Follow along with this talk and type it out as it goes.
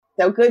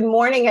So good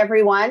morning,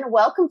 everyone.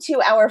 Welcome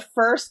to our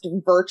first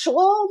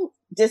virtual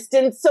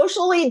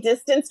socially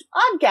distanced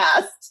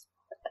podcast.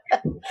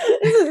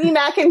 This is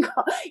EMAC and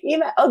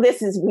EMAC. Oh,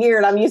 this is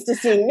weird. I'm used to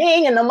seeing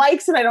Ming and the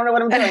mics and I don't know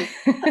what I'm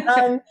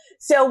doing.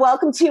 So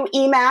welcome to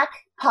EMAC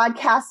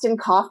Podcast and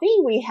Coffee.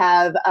 We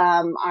have,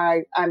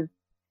 I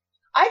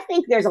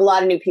think there's a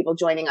lot of new people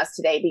joining us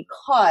today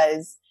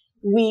because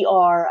we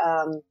are,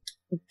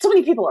 so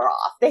many people are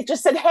off. They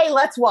just said, hey,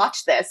 let's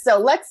watch this.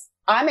 So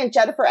I'm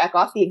Jennifer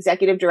Eckhoff, the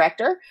Executive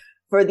Director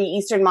for the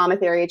Eastern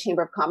Monmouth Area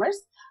Chamber of Commerce.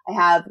 I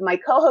have my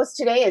co-host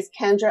today is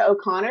Kendra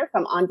O'Connor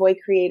from Envoy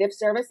Creative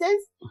Services.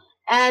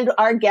 And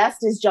our guest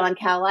is John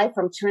Kalli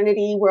from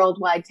Trinity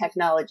Worldwide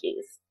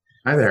Technologies.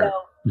 Hi there.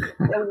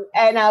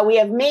 And we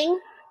have Ming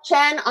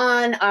Chen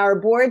on our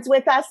boards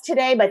with us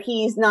today, but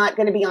he's not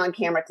going to be on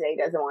camera today. He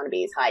doesn't want to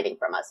be. He's hiding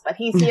from us, but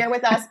he's here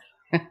with us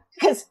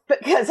because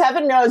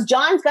heaven knows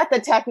John's got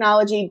the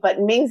technology, but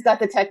Ming's got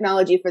the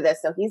technology for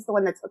this. So he's the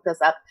one that's hooked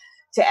us up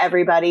to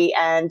everybody.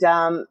 And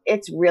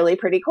it's really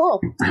pretty cool.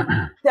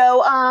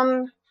 So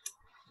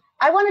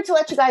I wanted to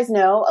let you guys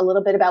know a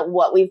little bit about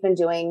what we've been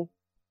doing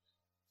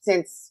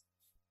since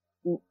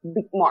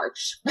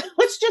March.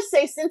 Let's just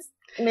say since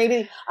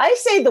maybe I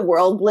say the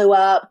world blew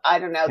up. I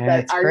don't know.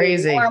 It's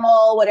crazy.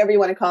 Normal, whatever you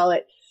want to call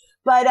it.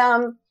 But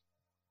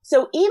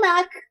so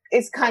EMAC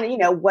is kind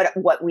of,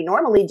 what we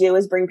normally do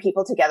is bring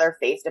people together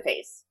face to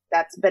face.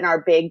 That's been our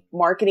big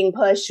marketing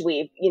push.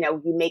 You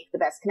make the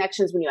best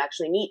connections when you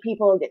actually meet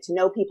people, get to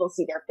know people,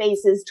 see their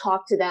faces,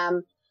 talk to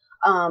them.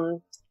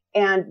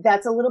 And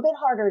that's a little bit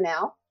harder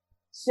now.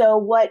 So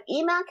what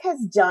EMAC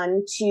has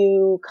done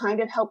to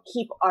kind of help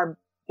keep our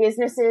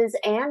businesses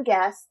and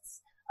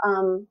guests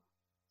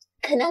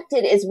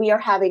connected is we are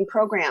having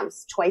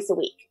programs twice a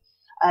week.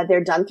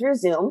 They're done through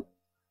Zoom.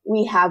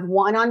 We have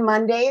one on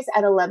Mondays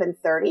at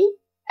 11:30,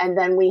 and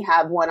then we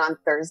have one on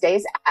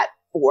Thursdays at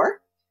 4.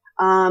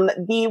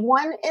 The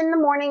one in the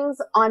mornings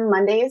on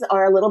Mondays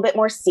are a little bit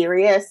more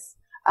serious.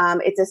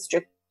 It's a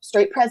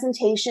straight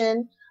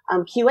presentation.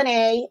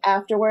 Q&A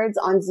afterwards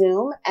on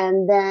Zoom.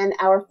 And then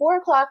our 4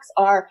 o'clocks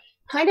are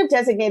kind of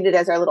designated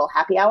as our little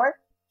happy hour.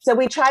 So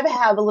we try to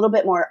have a little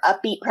bit more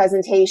upbeat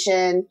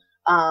presentation,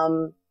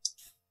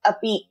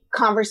 upbeat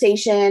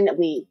conversation.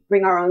 We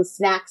bring our own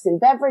snacks and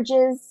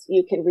beverages.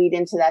 You can read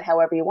into that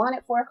however you want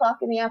at 4 o'clock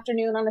in the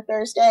afternoon on a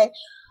Thursday.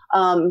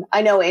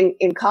 I know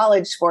in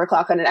college, 4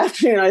 o'clock on an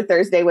afternoon on a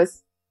Thursday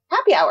was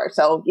happy hour.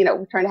 So,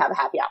 we're trying to have a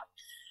happy hour.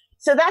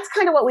 So that's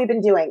kind of what we've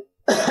been doing.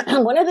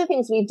 One of the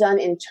things we've done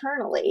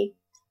internally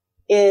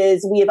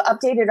is we have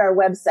updated our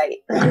website.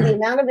 The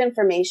amount of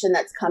information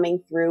that's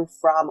coming through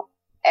from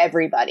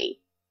everybody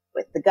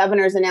with the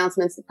governor's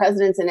announcements, the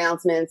president's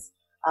announcements,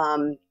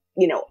 all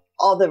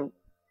the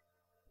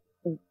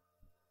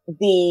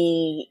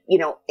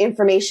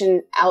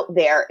information out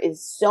there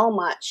is so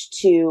much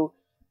to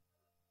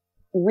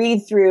read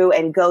through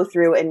and go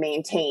through and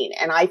maintain.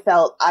 And I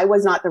felt I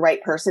was not the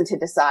right person to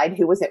decide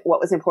what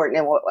was important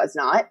and what was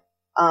not.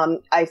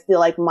 I feel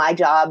like my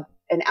job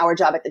and our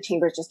job at the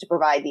chamber is just to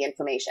provide the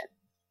information.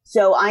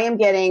 So I am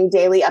getting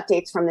daily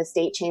updates from the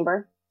state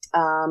chamber,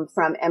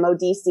 from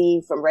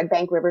MODC, from Red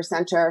Bank River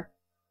Center,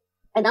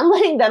 and I'm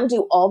letting them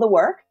do all the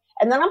work.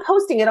 And then I'm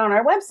posting it on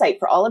our website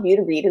for all of you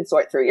to read and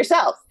sort through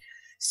yourselves.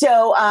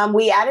 So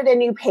we added a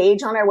new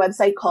page on our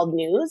website called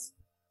News.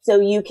 So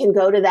you can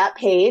go to that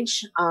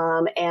page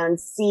and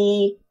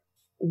see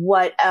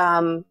what's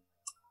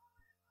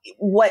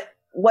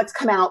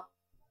come out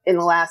in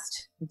the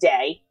last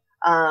day,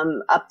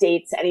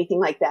 updates, anything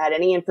like that,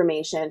 any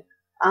information,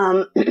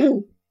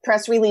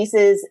 press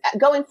releases.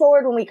 Going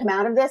forward, when we come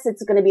out of this,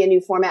 it's going to be a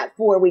new format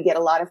we get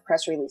a lot of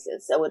press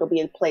releases. So it'll be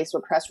a place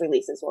where press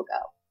releases will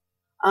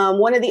go.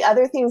 One of the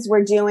other things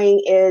we're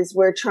doing is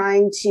we're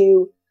trying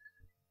to,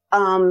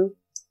 for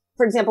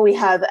example, we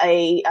have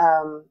a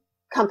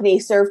company,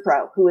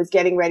 ServPro, who is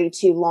getting ready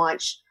to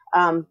launch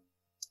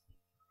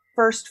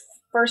First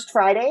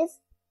Fridays.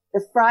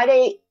 The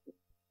Friday,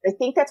 I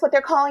think that's what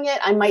they're calling it.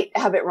 I might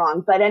have it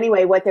wrong. But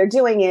anyway, what they're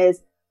doing is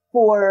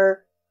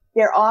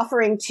they're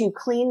offering to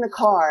clean the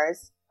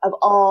cars of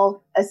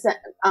all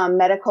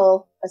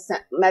medical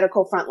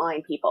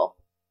frontline people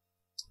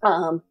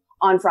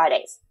on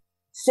Fridays.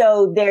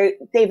 So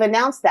they've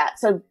announced that.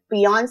 So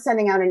beyond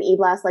sending out an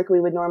e-blast like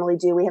we would normally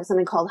do, we have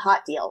something called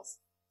Hot Deals.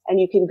 And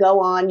you can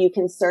go on, you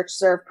can search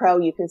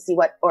ServPro, you can see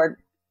if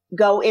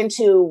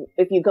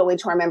you go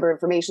into our member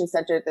information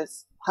center,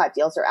 those hot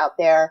deals are out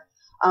there.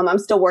 I'm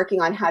still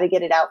working on how to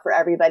get it out for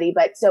everybody.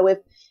 But so if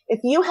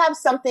you have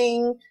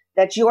something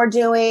that you're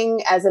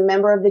doing as a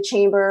member of the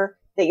chamber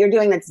that you're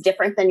doing that's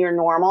different than your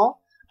normal,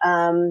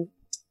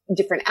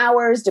 different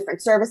hours,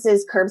 different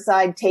services,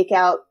 curbside,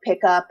 takeout,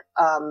 pickup,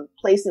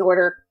 place an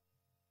order,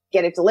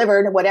 get it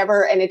delivered,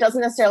 whatever. And it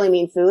doesn't necessarily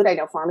mean food. I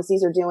know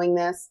pharmacies are doing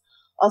this,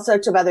 all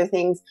sorts of other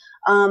things.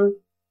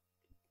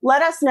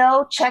 Let us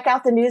know, check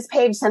out the news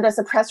page, send us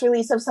a press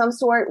release of some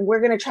sort. We're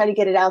going to try to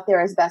get it out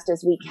there as best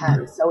as we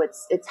can. So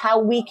it's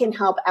how we can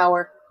help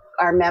our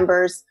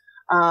members,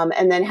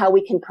 and then how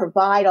we can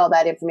provide all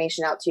that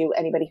information out to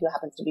anybody who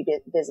happens to be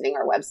visiting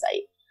our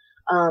website.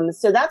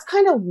 So that's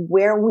kind of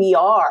where we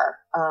are,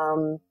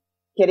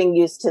 getting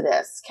used to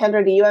this.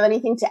 Kendra, do you have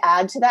anything to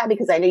add to that?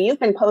 Because I know you've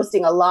been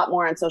posting a lot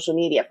more on social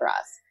media for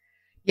us.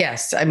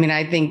 Yes. I mean,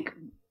 I think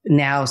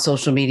now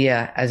social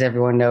media, as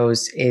everyone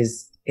knows,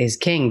 is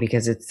king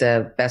because it's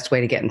the best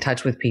way to get in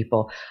touch with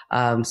people.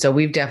 So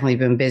we've definitely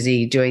been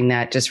busy doing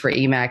that just for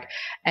EMAC.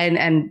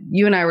 And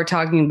you and I were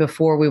talking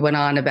before we went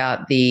on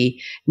about the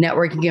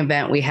networking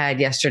event we had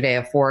yesterday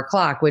at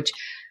 4:00, which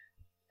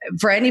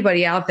for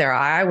anybody out there,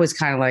 I was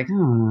kind of like,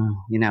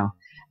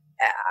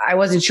 I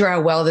wasn't sure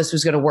how well this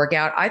was going to work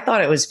out. I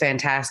thought it was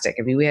fantastic.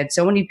 I mean, we had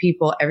so many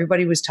people,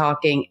 everybody was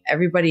talking,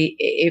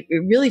 it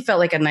really felt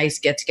like a nice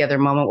get together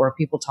moment where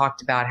people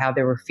talked about how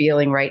they were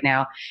feeling right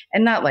now,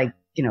 and not like,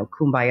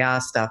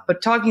 kumbaya stuff,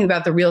 but talking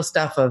about the real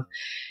stuff of,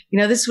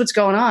 this is what's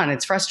going on.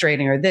 It's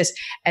frustrating or this.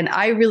 And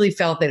I really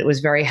felt that it was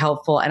very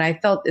helpful. And I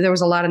felt there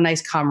was a lot of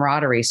nice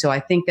camaraderie. So I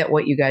think that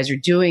what you guys are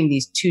doing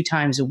these 2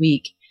 times a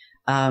week,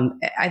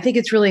 I think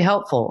it's really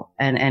helpful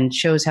and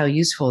shows how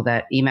useful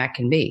that EMAC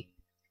can be.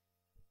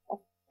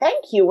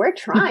 Thank you. We're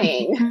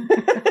trying.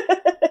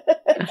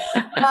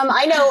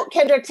 I know,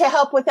 Kendra, to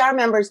help with our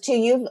members too,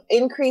 you've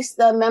increased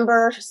the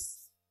member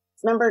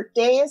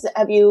days.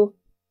 Have you,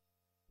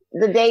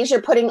 the days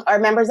you're putting our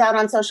members out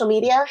on social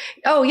media?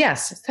 Oh,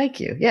 yes. Thank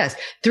you. Yes.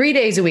 3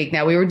 days a week.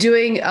 Now we were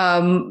doing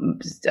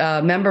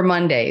member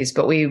Mondays,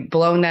 but we've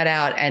blown that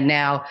out. And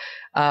now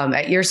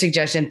at your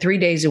suggestion, 3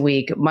 days a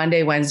week,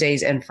 Monday,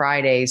 Wednesdays, and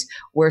Fridays,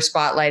 we're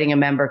spotlighting a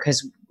member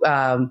because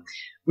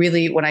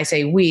really, when I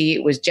say we,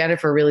 it was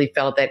Jennifer really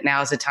felt that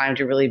now is the time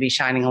to really be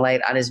shining a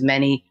light on as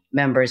many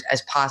members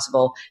as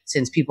possible,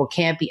 since people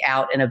can't be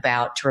out and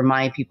about, to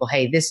remind people,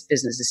 hey, this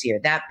business is here,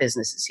 that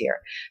business is here.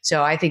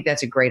 So I think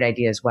that's a great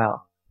idea as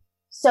well.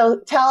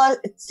 So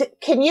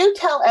can you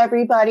tell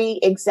everybody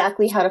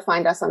exactly how to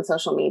find us on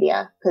social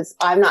media? Because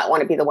I not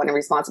want to be the one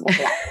responsible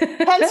for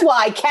that. Hence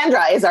why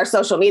Kendra is our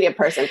social media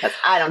person, because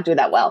I don't do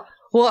that well.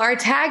 Well, our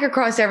tag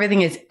across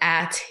everything is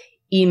at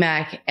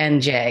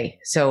EMACNJ.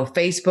 So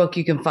Facebook,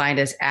 you can find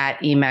us at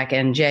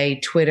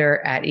EMACNJ, Twitter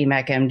at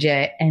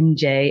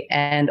EMACNJ,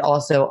 and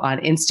also on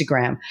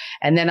Instagram.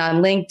 And then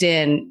on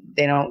LinkedIn,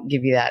 they don't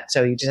give you that.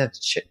 So you just have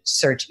to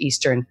search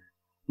Eastern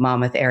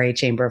Monmouth Area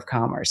Chamber of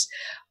Commerce.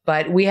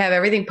 But we have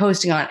everything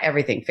posting on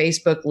everything: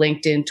 Facebook,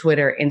 LinkedIn,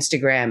 Twitter,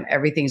 Instagram.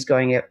 Everything's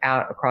going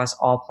out across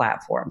all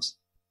platforms.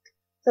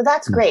 So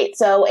that's great.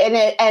 So,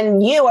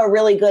 and you are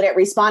really good at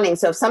responding.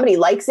 So if somebody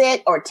likes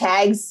it or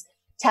tags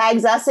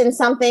us in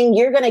something,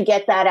 you're going to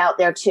get that out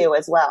there too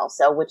as well.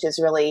 So, which is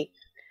really,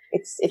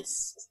 it's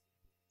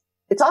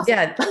awesome.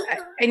 Yeah.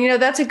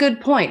 And, that's a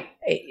good point.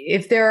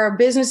 If there are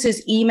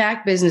businesses,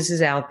 EMAC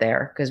businesses out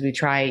there, because we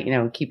try,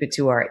 keep it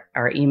to our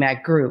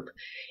EMAC group.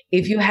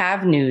 If you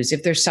have news,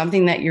 if there's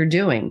something that you're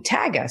doing,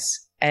 tag us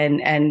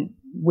and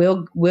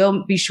we'll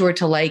be sure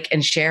to like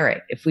and share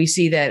it. If we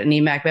see that an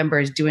EMAC member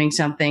is doing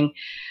something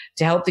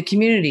to help the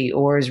community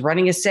or is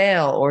running a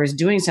sale or is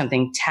doing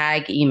something,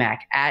 tag EMAC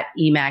at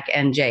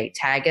EMACNJ.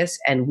 Tag us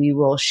and we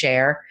will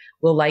share.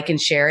 We'll like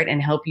and share it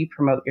and help you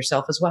promote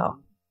yourself as well.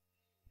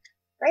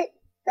 Great.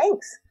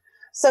 Thanks.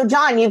 So,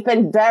 John, you've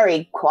been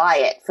very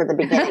quiet for the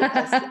beginning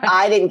because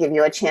I didn't give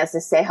you a chance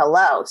to say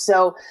hello.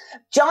 So,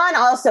 John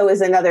also is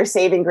another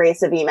saving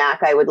grace of EMAC,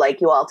 I would like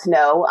you all to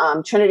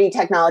know. Trinity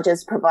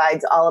Technologies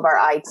provides all of our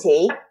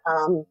IT.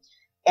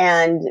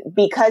 And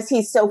because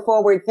he's so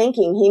forward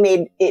thinking, he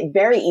made it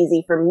very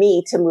easy for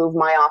me to move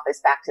my office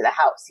back to the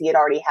house. He had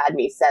already had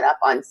me set up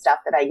on stuff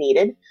that I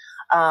needed.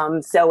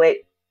 And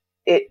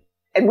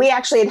we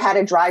actually had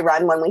a dry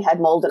run when we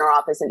had mold in our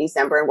office in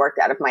December and worked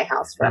out of my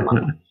house for a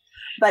month.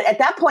 But at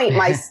that point,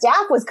 my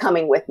staff was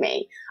coming with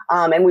me,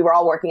 and we were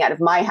all working out of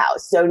my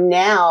house. So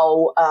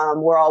now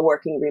we're all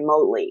working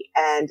remotely.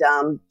 And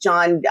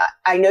John,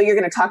 I know you're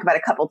going to talk about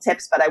a couple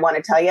tips, but I want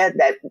to tell you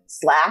that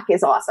Slack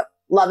is awesome.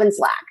 Loving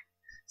Slack.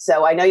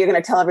 So I know you're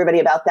going to tell everybody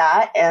about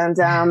that. And,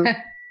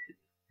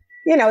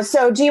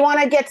 so do you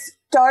want to get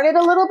started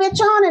a little bit,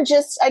 John? And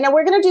I know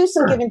we're going to do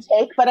some give and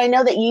take, but I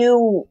know that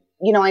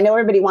I know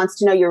everybody wants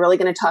to know you're really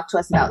going to talk to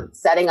us about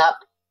setting up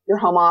your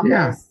home office.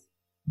 Yeah.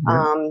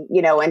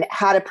 And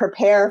how to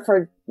prepare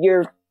for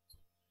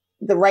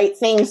the right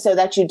things so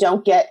that you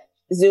don't get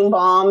Zoom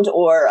bombed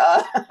or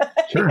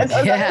sure.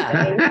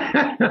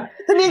 the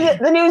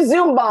new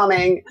Zoom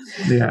bombing.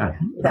 Yeah.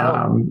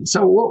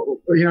 So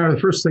the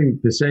first thing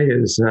to say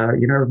is,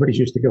 everybody's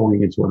used to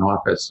going into an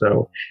office.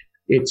 So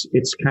it's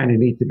kind of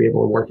neat to be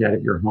able to work out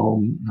of your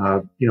home.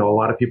 A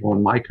lot of people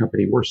in my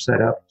company, we're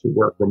set up to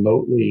work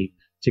remotely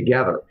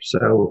together.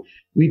 So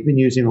we've been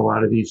using a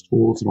lot of these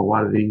tools and a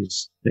lot of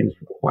these things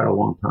for quite a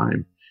long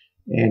time.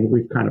 And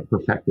we've kind of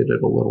perfected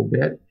it a little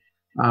bit.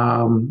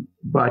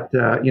 But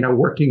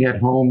working at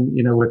home,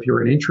 if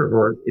you're an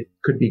introvert, it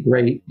could be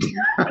great.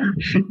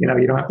 You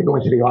don't have to go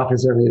into the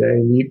office every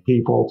day, meet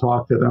people,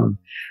 talk to them.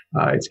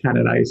 It's kind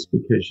of nice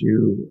because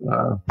you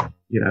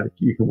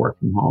can work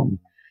from home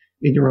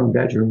in your own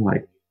bedroom,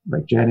 like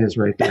Jen is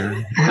right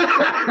there.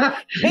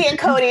 Me and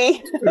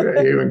Cody.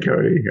 You and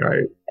Cody,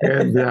 right?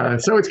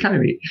 And so it's kind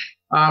of neat.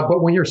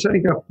 But when you're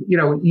setting up,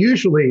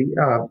 usually,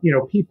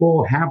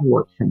 people have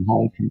worked from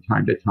home from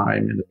time to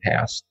time in the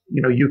past.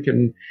 You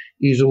can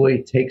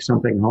easily take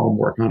something home,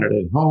 work on it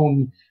at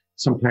home,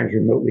 sometimes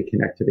remotely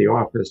connect to the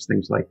office,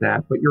 things like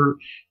that. But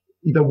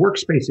the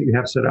workspace that you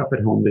have set up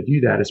at home to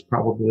do that is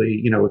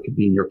probably, it could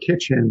be in your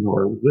kitchen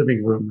or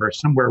living room or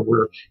somewhere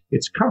where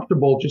it's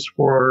comfortable just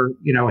for,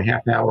 a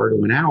half hour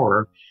to an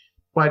hour.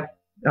 But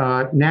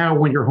now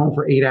when you're home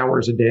for 8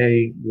 hours a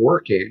day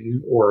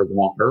working or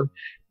longer,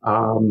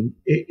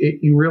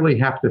 you really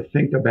have to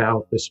think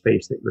about the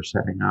space that you're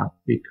setting up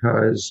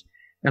because,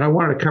 and I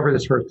wanted to cover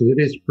this first because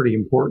it is pretty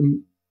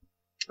important.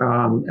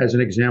 As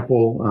an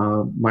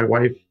example, my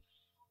wife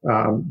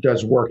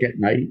does work at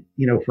night,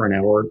 for an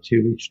hour or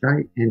two each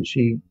night, and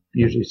she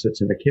usually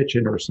sits in the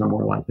kitchen or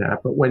somewhere like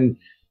that. But when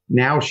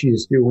now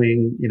she's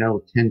doing,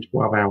 10,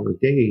 12-hour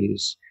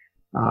days,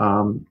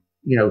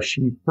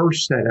 she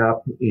first set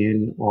up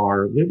in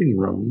our living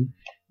room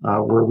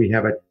where we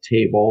have a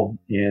table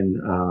and,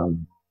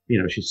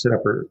 she set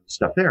up her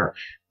stuff there.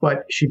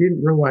 But she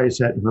didn't realize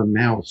that her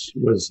mouse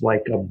was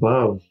like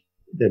above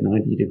the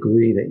 90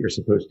 degree that you're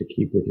supposed to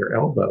keep with your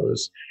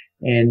elbows.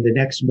 And the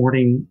next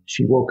morning,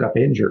 she woke up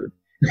injured.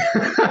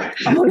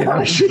 Oh,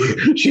 no. She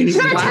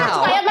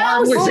wow.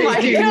 Oh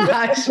my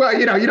gosh. Well,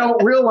 you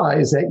don't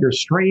realize that you're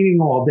straining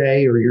all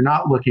day or you're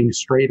not looking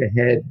straight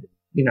ahead,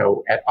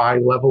 at eye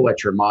level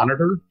at your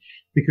monitor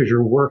because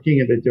you're working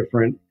in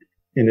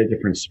a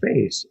different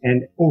space.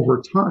 And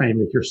over time,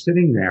 if you're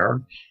sitting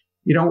there,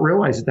 you don't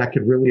realize that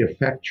could really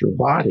affect your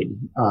body.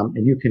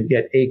 And you can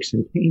get aches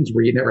and pains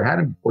where you never had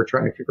them before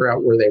trying to figure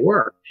out where they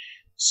were.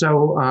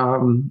 So,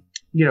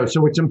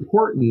 so it's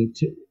important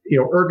to,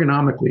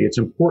 ergonomically, it's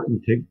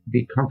important to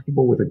be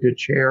comfortable with a good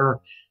chair,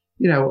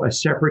 a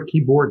separate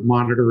keyboard,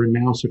 monitor, and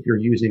mouse if you're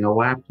using a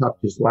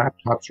laptop, because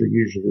laptops are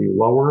usually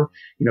lower.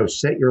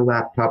 Set your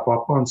laptop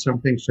up on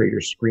something so your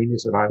screen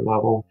is at eye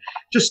level.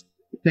 Just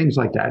things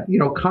like that.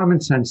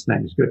 Common sense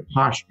things, good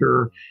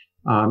posture,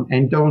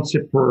 and don't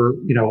sit for,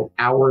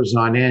 hours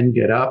on end,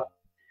 get up,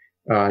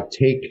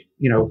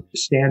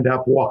 stand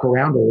up, walk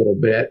around a little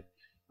bit,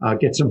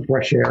 get some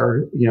fresh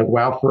air, go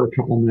out for a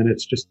couple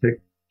minutes just to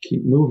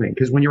keep moving.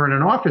 Because when you're in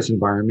an office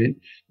environment,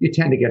 you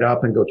tend to get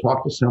up and go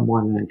talk to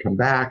someone and then come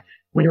back.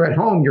 When you're at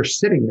home, you're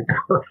sitting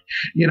there,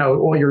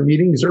 all your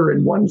meetings are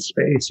in one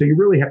space. So you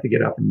really have to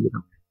get up and move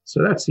around.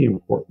 So that's the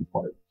important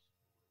part.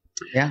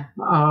 Yeah.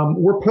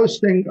 We're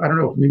posting, I don't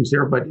know if Ming's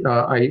there, but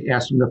I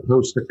asked him to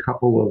post a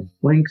couple of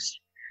links,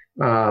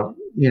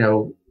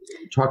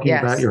 talking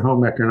about your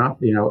home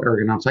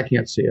ergonomics. I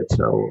can't see it.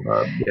 So,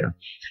 yeah.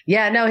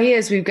 Yeah, no, he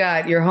is. We've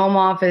got your home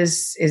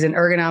office is an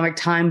ergonomic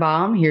time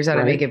bomb. Here's how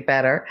to make it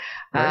better.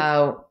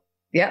 Right.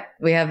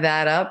 We have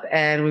that up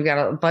and we've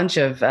got a bunch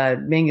of,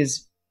 Ming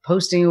is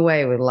posting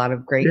away with a lot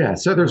of great. Yeah.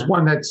 So there's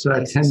one that's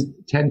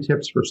 10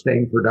 tips for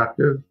staying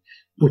productive,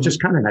 which is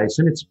kind of nice.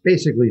 And it's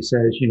basically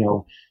says,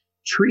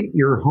 treat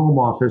your home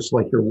office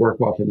like your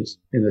work office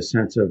in the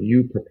sense of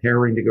you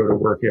preparing to go to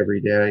work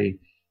every day,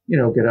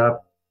 get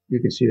up. You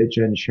can see that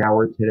Jen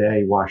showered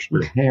today, washed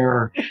her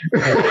hair.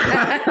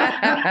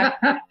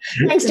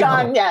 Thanks,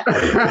 John. Yeah.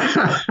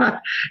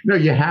 No,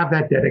 you have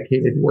that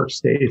dedicated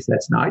workspace.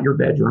 That's not your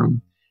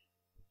bedroom,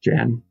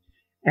 Jen.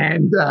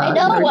 And I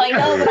know, but I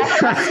have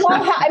a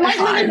small house. I might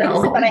live in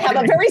this, but I have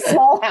a very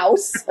small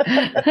house.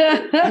 And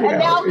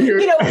now,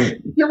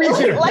 you're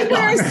reaching like we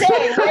were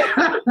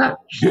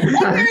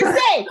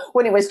saying,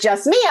 when it was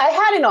just me, I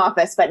had an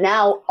office, but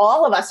now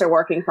all of us are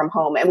working from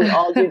home and we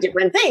all do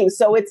different things.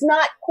 So it's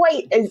not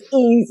quite as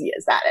easy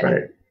as that anymore.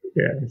 Right.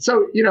 Yeah.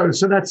 So,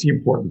 so that's the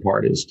important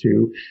part is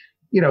to,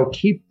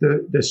 keep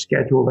the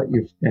schedule that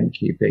you've been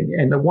keeping.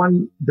 And the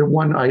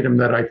one item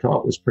that I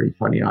thought was pretty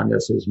funny on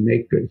this is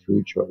make good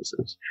food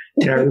choices.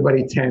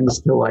 Everybody tends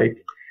to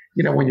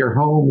when you're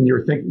home and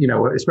you're thinking,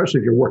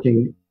 especially if you're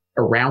working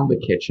around the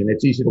kitchen,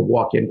 it's easy to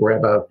walk in,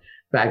 grab a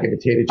bag of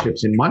potato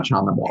chips and munch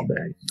on them all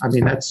day. I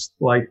mean, that's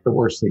like the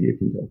worst thing you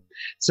can do.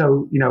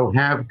 So,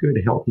 have good,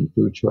 healthy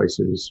food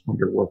choices when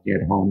you're working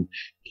at home,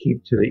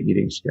 keep to the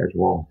eating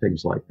schedule,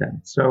 things like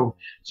that. So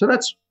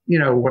that's,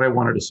 what I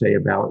wanted to say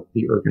about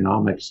the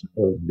ergonomics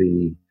of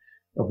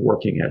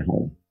working at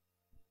home.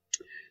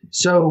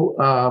 So,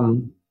 I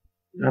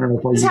don't know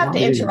if I just have to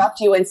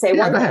interrupt you and say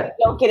one thing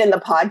you don't get in the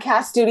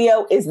podcast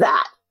studio is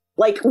that.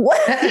 Like what?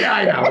 Yeah,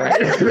 I know,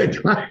 right?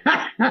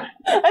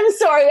 I'm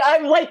sorry.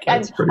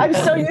 I'm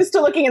so used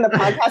to looking in the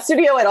podcast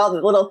studio at all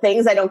the little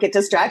things. I don't get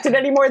distracted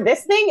anymore.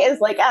 This thing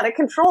is like out of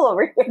control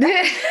over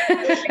here.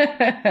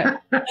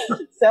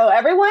 So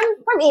everyone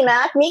from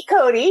EMAC, meet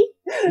Cody.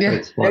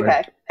 Yeah.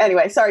 Okay.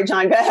 Anyway, sorry,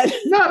 John, go ahead.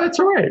 No, that's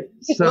all right.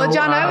 So, well,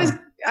 John, I was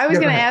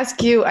going to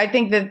ask you, I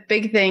think the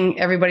big thing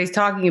everybody's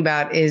talking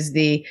about is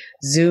the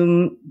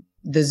Zoom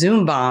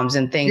bombs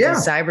and things and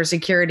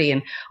cybersecurity.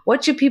 And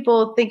what should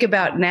people think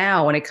about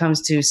now when it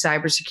comes to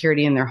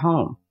cybersecurity in their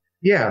home?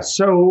 Yeah.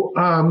 So,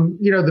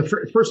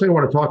 the first thing I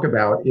want to talk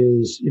about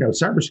is,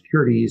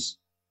 cybersecurity is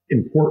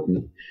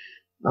important.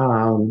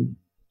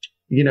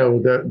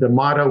 the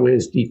motto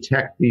is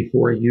detect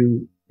before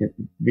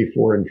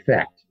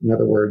infect. In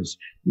other words,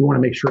 you want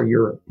to make sure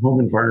your home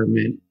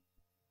environment,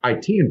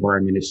 IT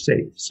environment, is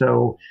safe.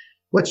 So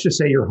let's just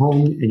say you're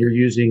home and you're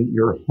using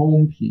your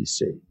home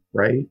PC,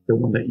 right? The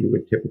one that you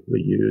would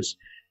typically use.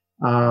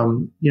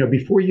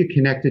 Before you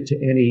connect it to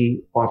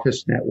any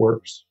office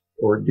networks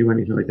or do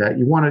anything like that,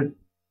 you want to,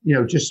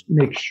 just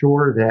make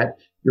sure that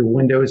your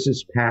Windows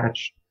is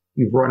patched,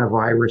 you've run a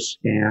virus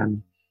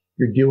scan,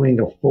 you're doing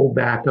a full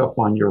backup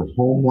on your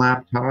home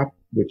laptop,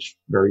 which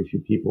very few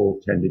people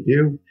tend to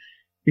do,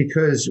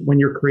 because when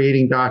you're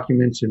creating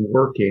documents and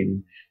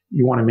working,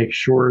 you want to make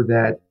sure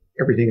that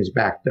everything is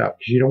backed up,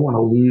 because you don't want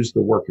to lose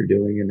the work you're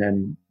doing. And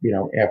then,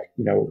 after,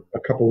 a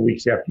couple of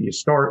weeks after you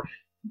start,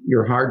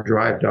 your hard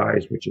drive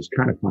dies, which is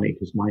kind of funny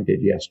because mine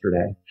did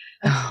yesterday.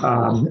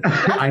 Not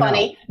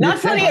funny. Not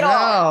funny at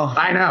all.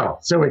 I know.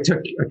 So it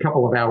took a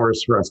couple of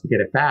hours for us to get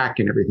it back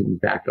and everything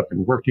back up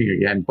and working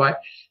again. But,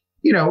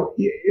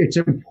 it's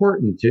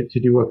important to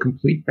do a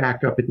complete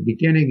backup at the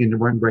beginning and to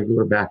run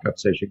regular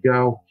backups as you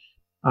go.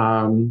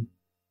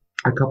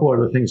 A couple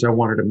other things I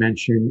wanted to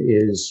mention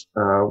is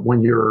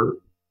when you're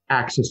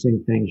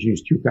accessing things,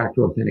 use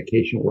two-factor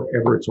authentication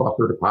wherever it's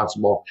offered or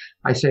possible.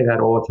 I say that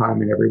all the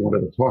time in every one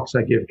of the talks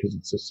I give because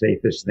it's the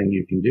safest thing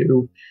you can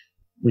do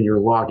when you're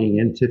logging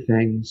into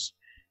things.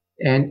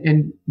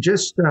 And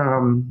just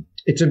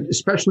it's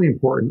especially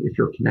important if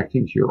you're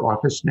connecting to your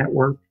office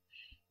network.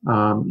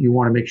 You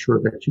want to make sure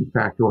that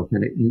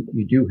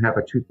you do have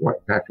a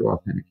two-factor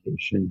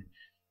authentication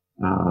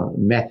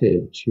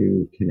method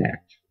to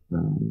connect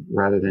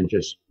rather than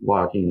just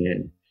logging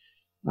in.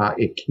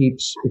 It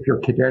keeps, if your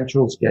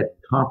credentials get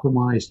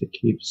compromised, it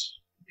keeps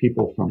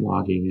people from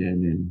logging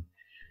in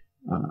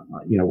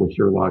and, with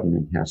your login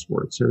and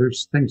password. So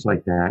there's things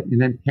like that. And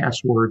then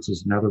passwords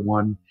is another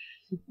one.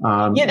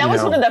 That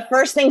was one of the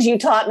first things you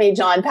taught me,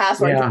 John,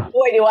 passwords. Yeah.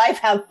 Boy, do I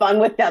have fun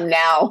with them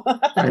now.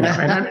 I know.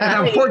 And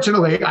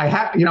unfortunately, I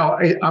have,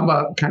 I'm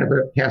a kind of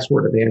a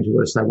password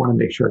evangelist. I want to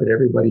make sure that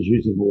everybody's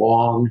using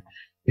long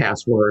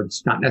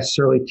passwords, not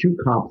necessarily too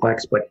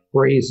complex, but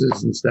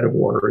phrases instead of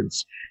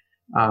words.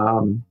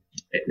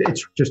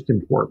 It's just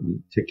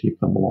important to keep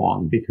them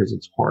long because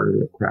it's harder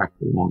to crack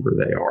the longer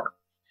they are.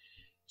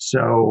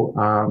 So,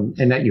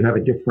 and that you have a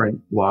different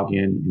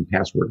login and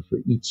password for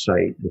each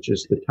site, which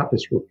is the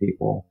toughest for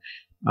people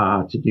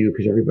to do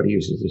because everybody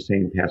uses the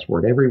same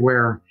password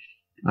everywhere.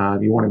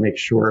 You want to make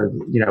sure,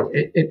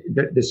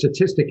 the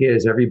statistic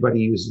is everybody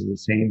uses the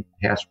same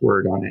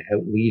password on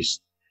at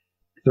least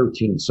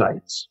 13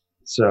 sites.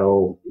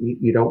 So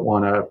you don't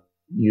want to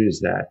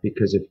use that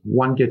because if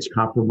one gets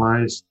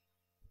compromised,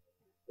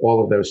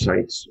 all of those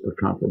sites are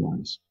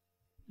compromised.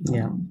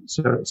 Yeah.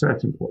 So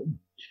that's important.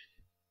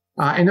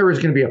 And there's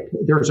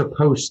a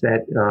post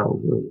that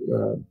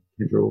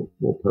Kendra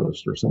will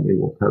post or somebody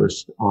will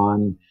post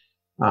on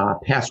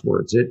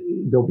passwords.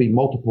 There'll be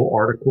multiple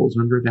articles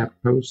under that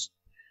post,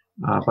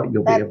 but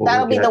you'll be able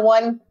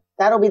to.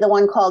 That'll be the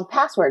one called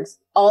Passwords.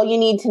 All you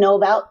need to know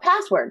about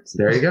passwords.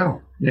 There you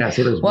go. Yeah.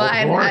 So there's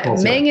multiple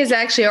articles. Ming is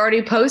actually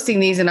already posting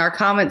these in our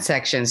comment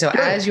section. So good.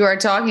 As you are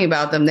talking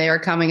about them, they are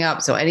coming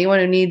up. So anyone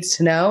who needs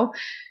to know,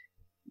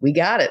 we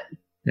got it.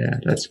 Yeah,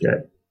 that's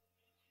good.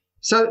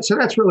 So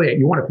that's really it.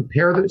 You want to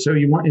prepare in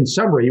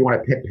summary, you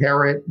want to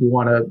prepare it. You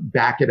want to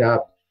back it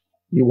up.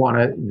 You want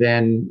to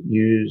then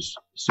use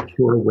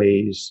secure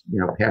ways,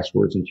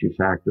 passwords and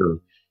two-factor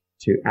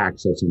to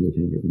access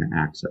anything you're going to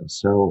access.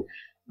 So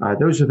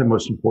those are the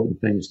most important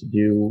things to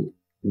do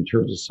in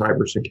terms of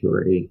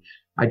cybersecurity.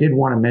 I did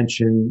want to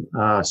mention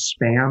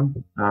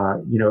spam.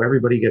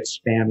 Everybody gets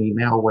spam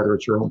email, whether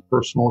it's your own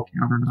personal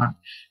account or not.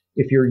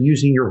 If you're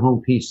using your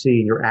home PC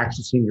and you're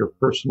accessing your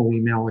personal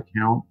email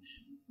account,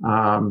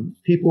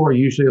 people are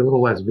usually a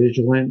little less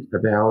vigilant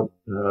about,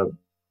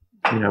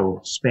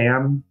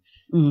 spam.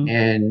 Mm-hmm.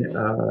 And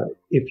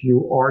if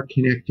you are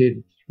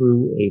connected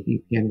through a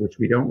VPN, which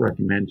we don't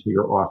recommend, to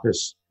your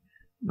office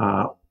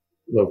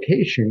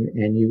location,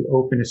 and you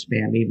open a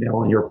spam email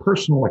on your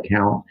personal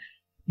account,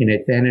 and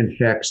it then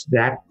infects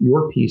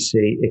your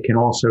PC, it can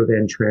also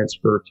then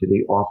transfer to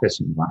the office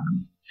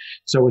environment.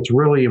 So it's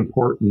really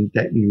important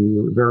that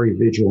you're very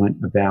vigilant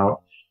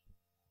about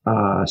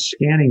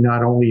scanning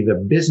not only the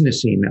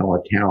business email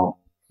account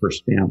for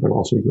spam, but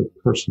also your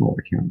personal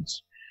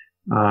accounts.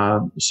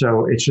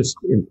 So it's just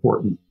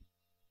important.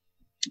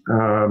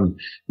 And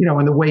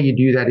the way you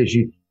do that is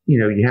you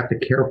have to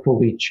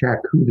carefully check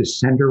who the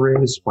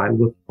sender is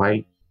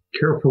by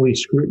carefully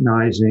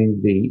scrutinizing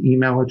the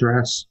email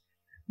address,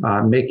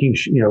 making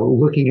sure,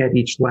 looking at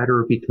each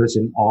letter because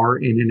an R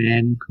and an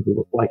N could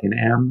look like an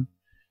M.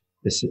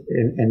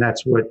 And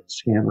that's what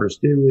scammers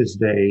do is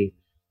they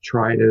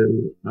try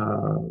to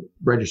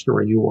register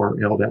a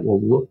URL that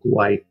will look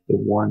like the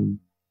one,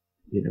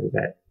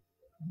 that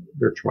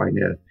they're trying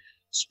to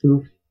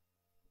spoof.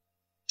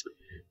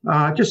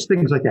 Just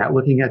things like that.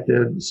 Looking at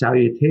the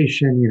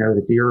salutation,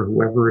 the dear,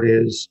 whoever it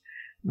is,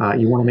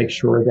 you want to make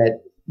sure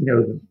that,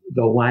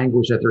 the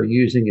language that they're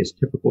using is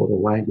typical of the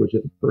language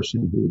of the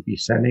person who would be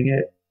sending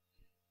it.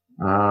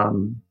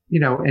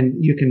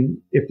 and you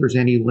can, if there's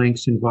any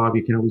links involved,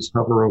 you can always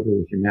hover over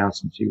with your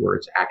mouse and see where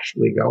it's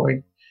actually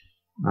going.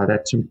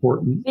 That's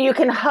important. You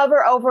can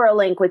hover over a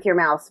link with your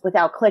mouse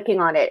without clicking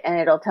on it, and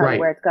it'll tell you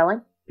where it's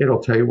going?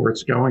 It'll tell you where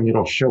it's going.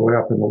 It'll show it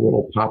up in the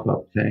little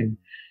pop-up thing.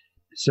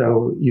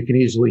 So you can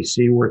easily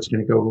see where it's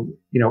going to go.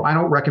 I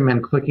don't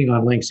recommend clicking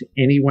on links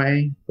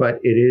anyway, but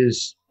it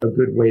is a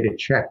good way to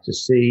check to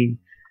see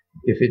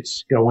if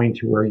it's going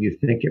to where you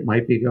think it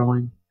might be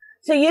going.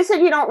 So you said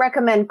you don't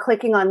recommend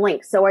clicking on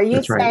links. So are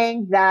you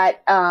saying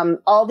that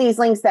all these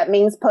links that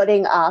Ming's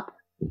putting up,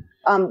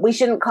 we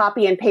shouldn't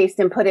copy and paste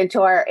and put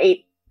into our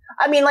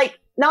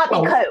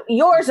because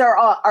yours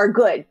are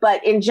good,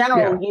 but in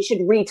general, you should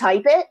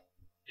retype it?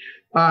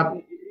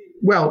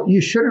 Well, you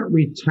shouldn't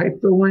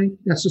retype the link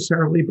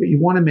necessarily, but you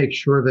want to make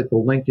sure that the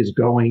link is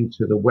going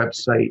to the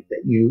website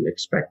that you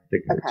expect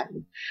it to go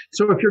to.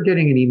 So if you're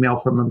getting an email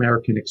from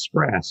American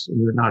Express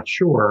and you're not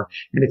sure,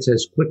 and it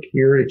says click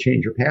here to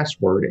change your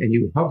password, and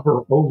you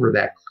hover over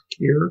that click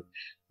here,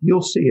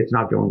 you'll see it's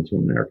not going to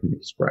American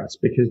Express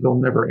because they'll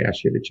never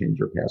ask you to change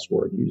your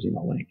password using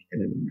a link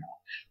in an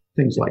email,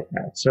 things like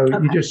that. So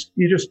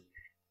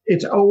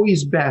it's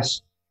always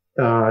best,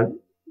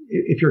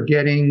 if you're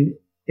getting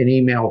an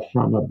email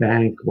from a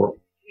bank or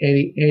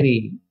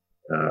any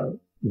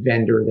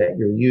vendor that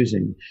you're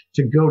using,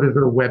 to go to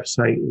their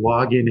website,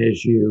 log in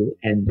as you,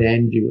 and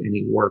then do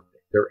any work that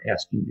they're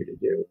asking you to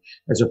do,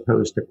 as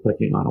opposed to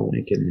clicking on a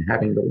link and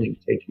having the link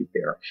take you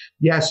there.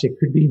 Yes, it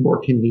could be more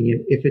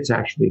convenient if it's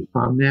actually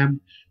from them,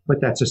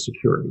 but that's a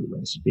security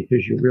risk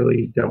because you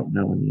really don't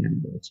know in the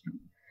end where it's going.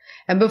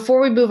 And before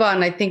we move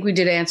on, I think we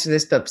did answer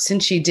this, but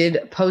since she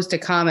did post a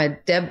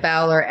comment, Deb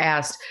Bowler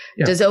asked,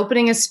 does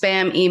opening a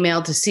spam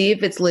email to see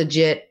if it's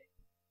legit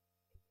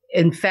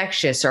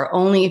infectious or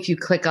only if you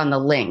click on the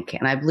link?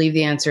 And I believe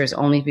the answer is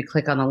only if you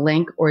click on the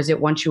link, or is it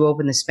once you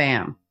open the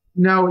spam?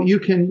 No, you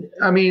can,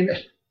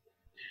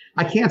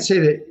 I can't say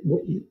that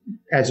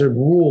as a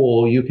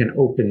rule, you can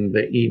open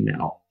the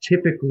email.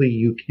 Typically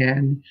you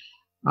can.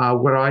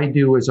 What I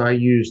do is I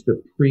use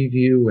the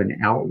preview in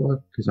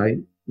Outlook because I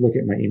look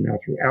at my email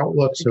through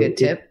Outlook. So it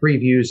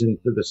previews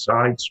into the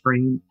side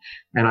screen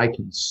and I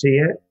can see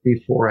it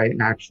before I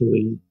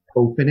actually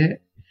open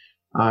it.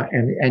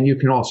 And you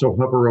can also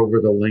hover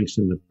over the links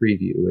in the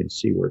preview and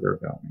see where they're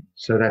going.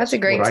 So that's a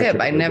great tip.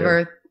 I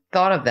never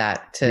thought of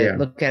that, to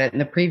look at it in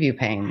the preview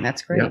pane.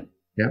 That's great.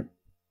 Yeah.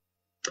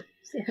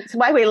 That's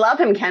why we love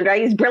him, Kendra.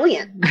 He's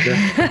brilliant.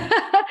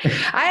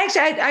 I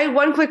have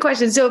one quick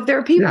question. So if there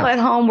are people at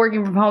home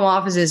working from home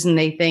offices and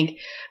they think,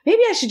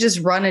 maybe I should just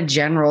run a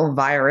general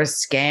virus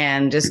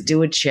scan, just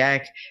do a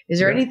check. Is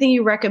there anything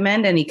you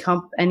recommend? Any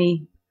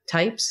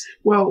types?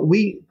 Well,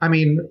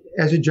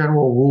 as a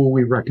general rule,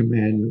 we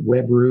recommend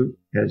WebRoot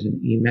as an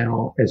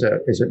email, as an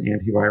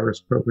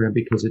antivirus program,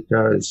 because it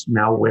does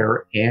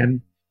malware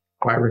and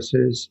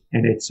viruses.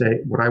 And it's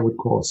what I would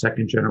call a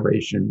second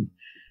generation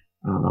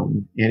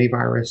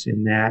antivirus,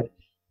 in that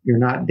you're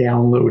not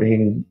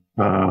downloading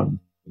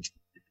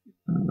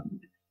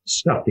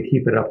stuff to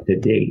keep it up to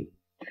date.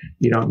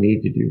 You don't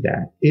need to do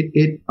that.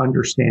 It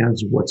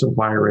understands what's a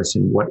virus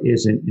and what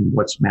isn't, and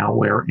what's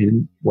malware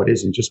and what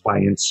isn't, just by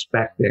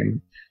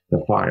inspecting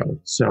the file.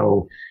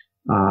 So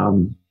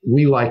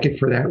we like it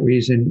for that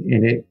reason,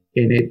 and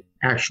it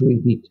actually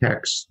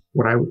detects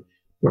what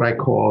I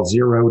call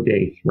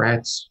 0-day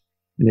threats.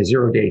 And a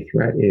 0-day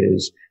threat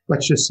is,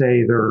 let's just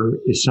say there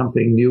is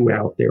something new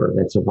out there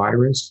that's a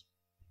virus.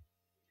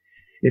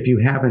 If you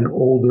have an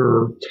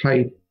older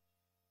type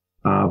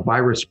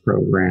virus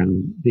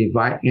program, the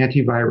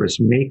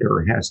antivirus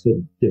maker has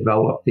to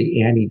develop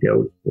the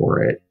antidote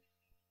for it,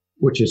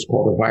 which is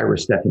called a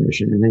virus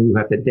definition. And then you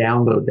have to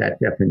download that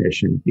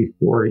definition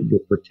before you're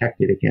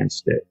protected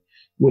against it.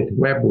 With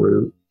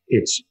WebRoot,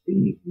 it's,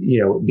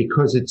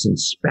 because it's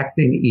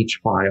inspecting each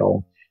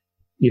file,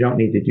 you don't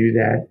need to do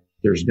that.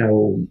 There's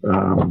no,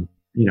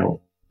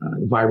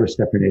 virus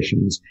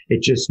definitions.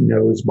 It just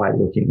knows by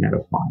looking at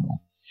a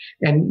file.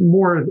 And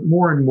more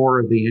and more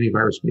of the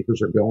antivirus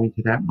makers are going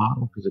to that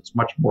model because it's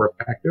much more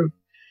effective.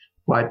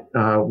 But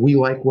we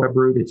like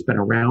WebRoot. It's been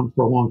around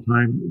for a long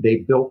time. They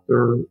built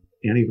their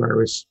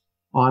antivirus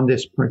on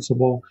this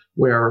principle,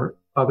 where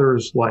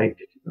others like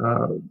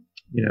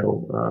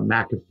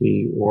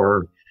McAfee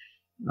or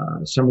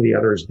some of the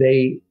others,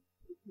 they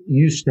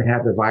used to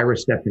have the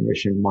virus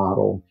definition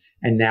model,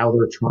 and now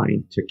they're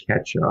trying to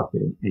catch up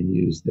and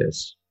use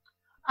this.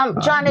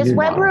 John, is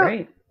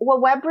WebRoot,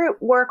 will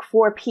WebRoot work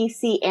for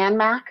PC and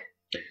Mac?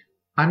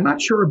 I'm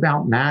not sure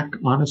about Mac,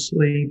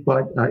 honestly,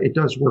 but it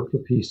does work for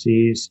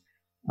PCs.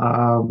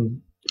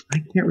 I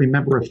can't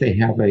remember if they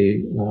have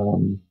a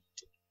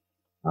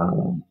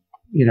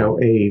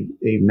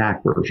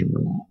Mac version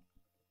or not.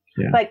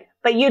 Yeah.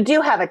 But you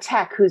do have a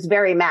tech who's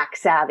very Mac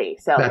savvy.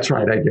 So that's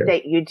right, I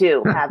do. You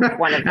do have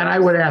one of those. And I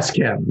would ask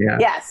him. Yeah.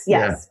 Yes.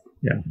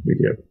 Yeah, we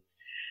do.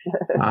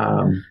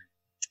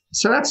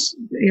 So that's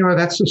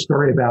the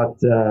story about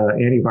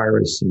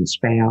antivirus and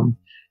spam.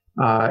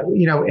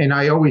 And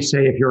I always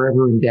say, if you're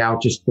ever in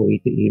doubt, just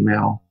delete the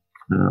email.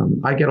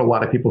 I get a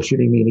lot of people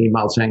shooting me an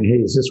email saying,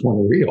 "Hey, is this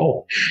one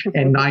real?"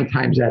 And 9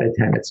 times out of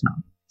 10, it's not.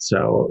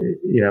 So,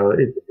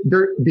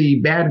 the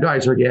bad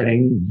guys are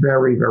getting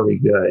very, very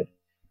good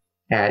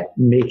at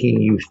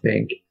making you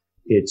think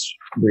it's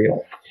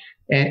real.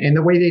 And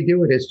the way they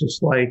do it is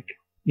just like,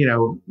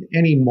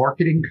 any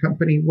marketing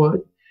company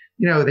would.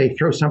 They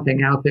throw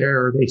something out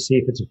there, they see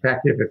if it's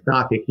effective. If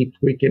not, they keep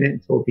tweaking it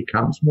until it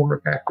becomes more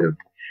effective.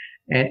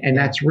 And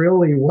that's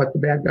really what the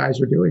bad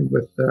guys are doing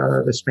with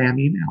the spam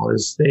email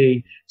is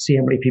they see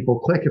how many people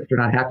click. If they're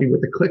not happy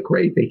with the click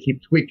rate, they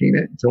keep tweaking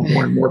it until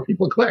more and more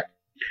people click.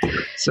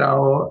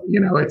 So,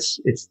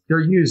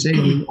 they're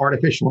using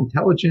artificial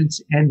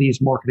intelligence and these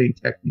marketing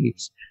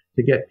techniques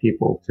to get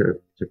people to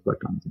click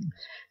on things.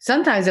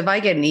 Sometimes if I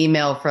get an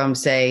email from,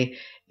 say,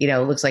 it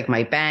looks like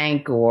my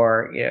bank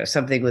or,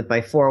 something with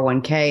my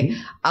 401k,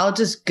 I'll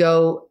just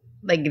go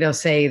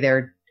say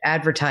they're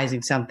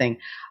advertising something.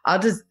 I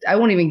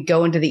won't even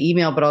go into the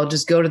email, but I'll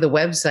just go to the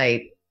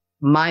website,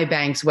 my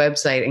bank's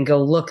website, and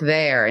go look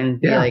there and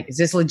be like, is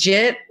this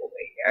legit?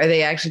 Are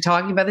they actually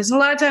talking about this? And a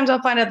lot of times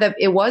I'll find out that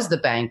it was the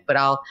bank, but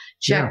I'll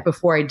check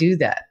before I do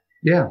that.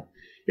 Yeah.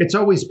 It's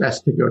always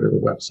best to go to the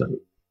website.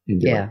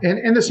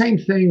 And the same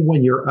thing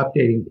when you're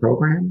updating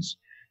programs.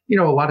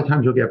 A lot of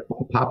times you'll get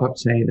a pop-up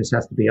saying this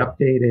has to be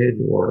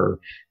updated or,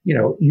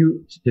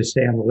 you to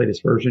stay on the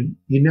latest version.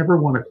 You never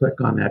want to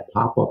click on that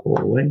pop-up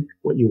or link.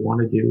 What you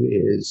want to do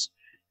is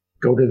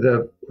go to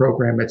the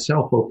program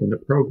itself, open the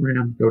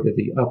program, go to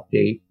the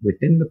update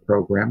within the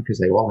program because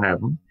they all have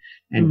them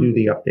and do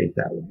the update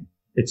that way.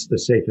 It's the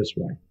safest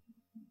way.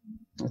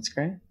 That's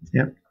great.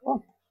 Yeah.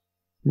 Cool.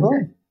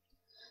 Okay.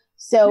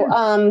 So,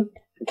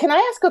 can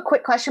I ask a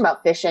quick question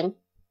about phishing?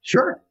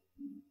 Sure.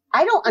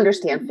 I don't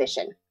understand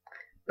phishing.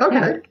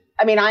 Okay.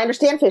 I mean, I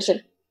understand fishing,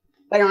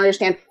 but I don't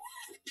understand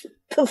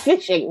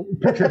fishing.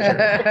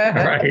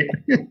 Right.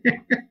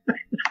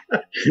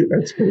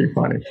 That's pretty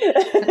funny.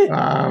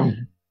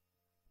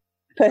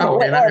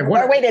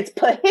 Wait, it's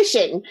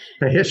pahishing.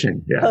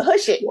 Pahishing, yeah.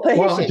 Pahishing.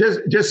 Well,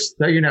 just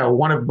so you know,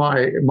 one of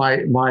my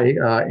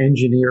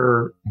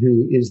engineer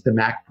who is the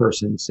Mac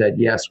person said,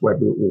 yes,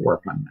 Webroot will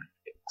work on that.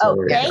 So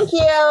thank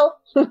you.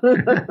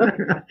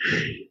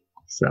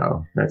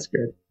 So that's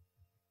good.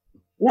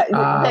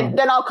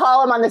 Then I'll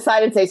call him on the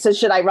side and say, so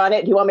should I run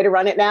it? Do you want me to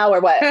run it now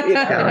or what?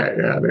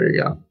 Yeah, there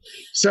you go.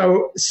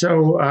 So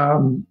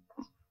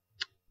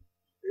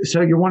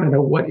you want to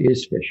know what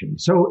is phishing.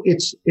 So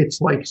it's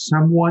like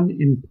someone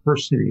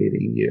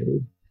impersonating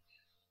you.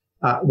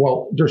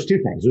 Well, there's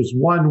 2 things. There's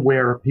one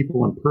where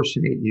people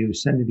impersonate you,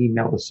 send an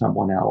email to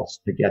someone else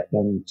to get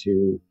them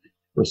to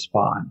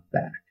respond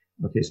back.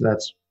 Okay, so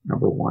that's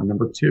number 1.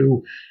 Number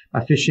 2, a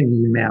phishing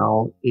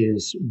email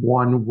is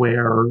one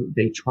where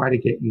they try to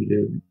get you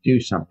to do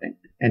something,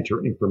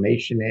 enter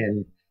information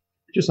in,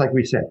 just like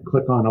we said,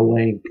 click on a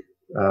link,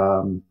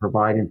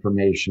 provide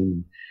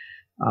information,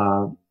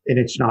 and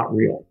it's not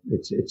real.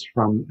 It's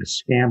from a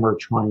scammer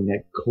trying to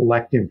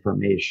collect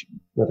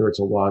information, whether it's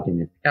a login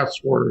and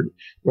password,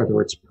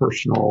 whether it's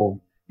personal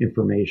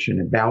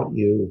information about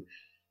you.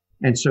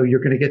 And so you're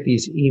going to get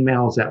these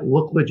emails that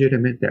look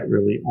legitimate that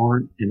really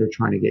aren't, and they're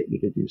trying to get you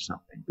to do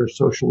something. They're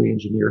socially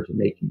engineered to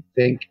make you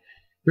think.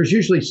 There's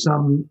usually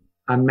some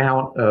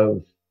amount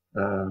of,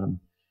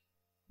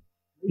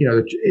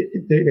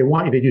 they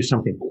want you to do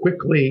something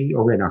quickly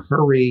or in a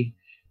hurry.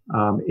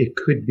 It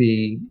could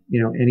be,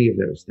 any of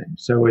those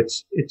things. So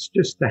it's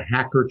just the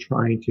hacker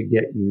trying to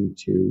get you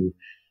to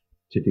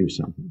do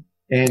something.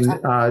 And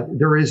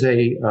there is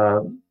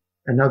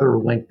another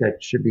link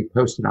that should be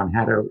posted on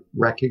how to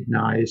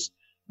recognize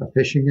a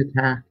phishing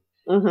attack.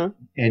 Mm-hmm.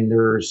 And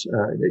there's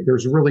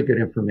really good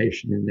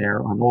information in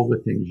there on all the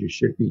things you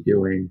should be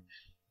doing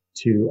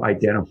to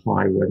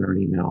identify whether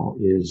an email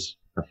is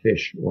a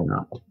phish or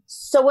not.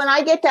 So when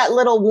I get that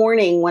little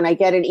warning, when I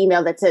get an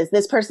email that says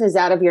this person is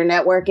out of your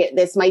network,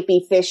 this might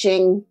be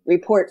phishing,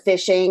 report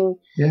phishing.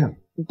 Yeah.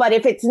 But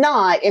if it's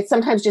not, it's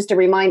sometimes just a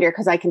reminder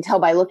because I can tell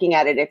by looking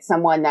at it, it's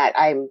someone that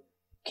I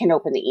can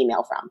open the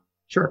email from.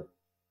 Sure.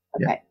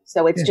 Okay. Yeah.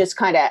 So it's just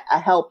kind of a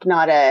help,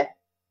 not a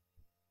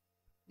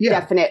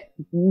definite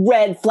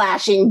red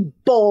flashing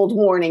bold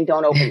warning.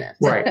 Don't open this.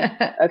 Right.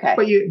 Okay.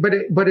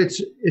 But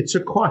it's a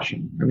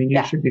caution. I mean,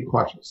 you should be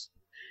cautious.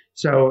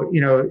 So,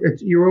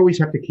 you always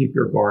have to keep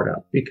your guard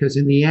up because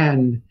in the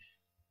end,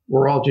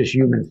 we're all just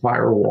human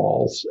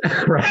firewalls,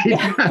 right?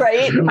 Yeah,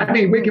 right. I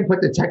mean, we can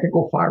put the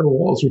technical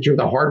firewalls, which are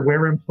the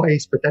hardware in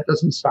place, but that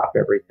doesn't stop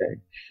everything.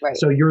 Right.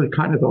 So you're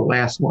kind of the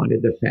last line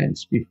of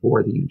defense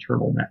before the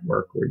internal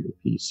network or your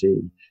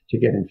PC to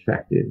get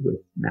infected with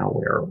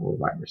malware or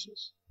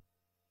viruses.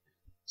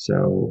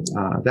 So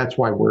that's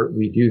why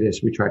we do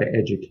this. We try to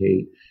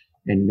educate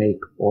and make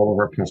all of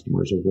our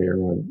customers aware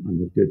on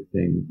the good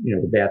thing,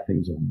 the bad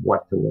things, on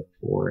what to look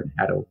for and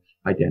how to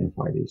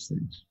identify these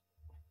things.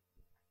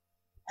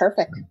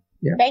 Perfect.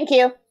 Yeah. Thank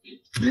you.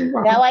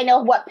 Now I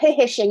know what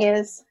pahishing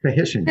is.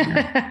 Pahishing.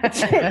 Yeah.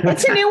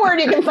 It's a new word.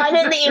 You can find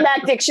it in the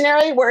EMAC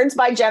dictionary, Words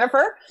by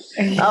Jennifer.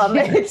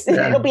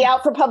 It'll be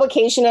out for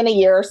publication in a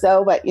year or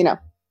so, but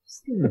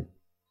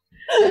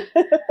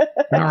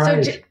All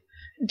right. So,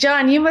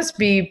 John, you must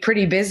be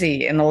pretty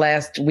busy in the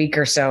last week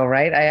or so,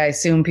 right? I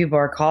assume people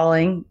are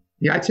calling.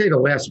 Yeah, I'd say the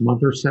last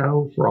month or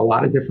so for a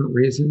lot of different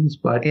reasons.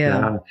 But,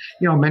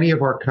 many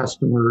of our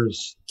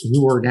customers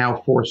who are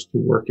now forced to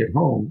work at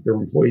home, their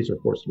employees are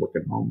forced to work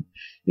at home,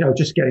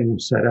 just getting them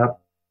set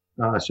up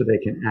so they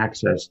can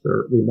access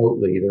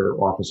remotely their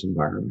office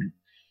environment.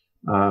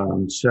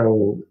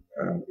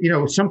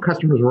 Some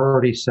customers were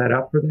already set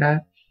up for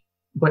that,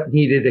 but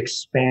needed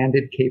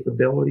expanded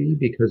capability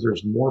because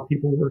there's more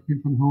people working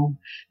from home.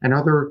 And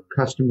other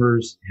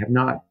customers have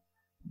not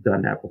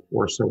done that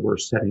before, so we're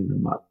setting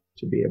them up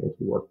to be able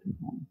to work from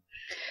home.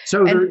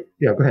 So, go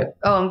ahead.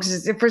 Oh,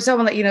 for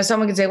someone that,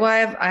 someone can say,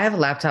 well, I have a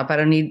laptop. I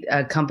don't need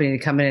a company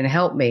to come in and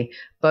help me.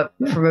 But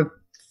from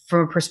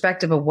a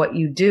perspective of what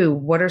you do,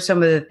 what are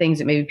some of the things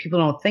that maybe people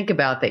don't think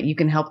about that you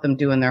can help them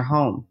do in their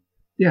home?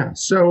 Yeah.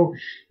 So,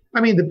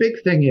 the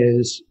big thing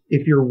is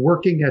if you're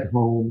working at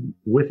home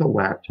with a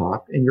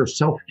laptop and you're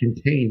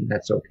self-contained,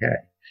 that's okay.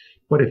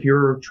 But if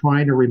you're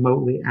trying to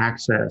remotely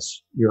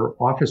access your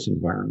office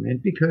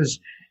environment, because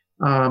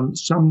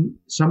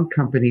some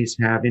companies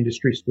have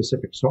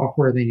industry-specific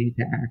software they need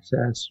to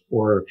access,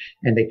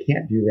 and they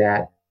can't do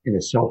that in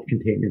a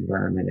self-contained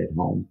environment at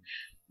home.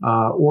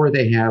 Or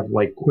they have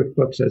like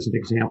QuickBooks as an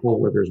example,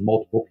 where there's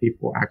multiple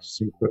people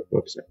accessing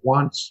QuickBooks at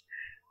once.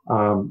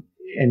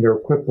 And their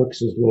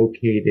QuickBooks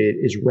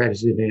is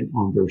resident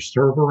on their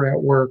server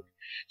at work.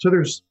 So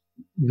there's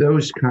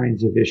those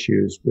kinds of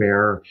issues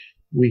where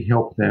we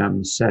help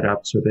them set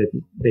up so that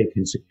they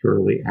can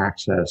securely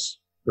access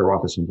their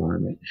office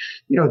environment.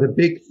 The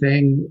big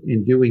thing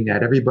in doing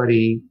that,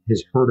 everybody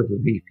has heard of a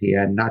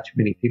VPN. Not too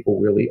many people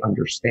really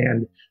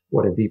understand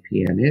what a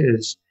VPN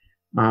is.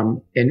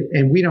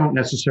 And we don't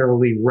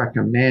necessarily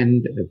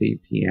recommend a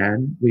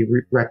VPN. We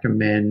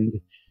recommend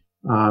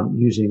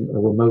using a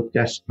remote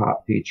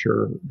desktop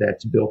feature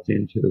that's built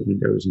into the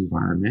Windows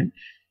environment.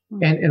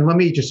 And let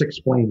me just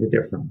explain the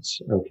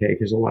difference, okay?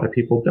 Because a lot of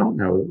people don't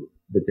know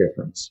the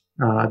difference.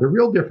 The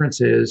real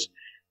difference is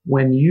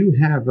when you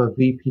have a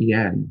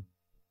VPN,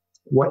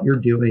 what you're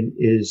doing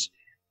is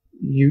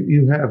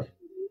you have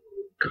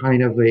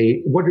kind of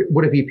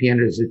what a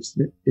VPN is.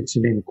 It's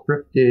an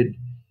encrypted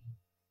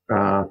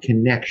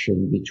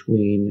connection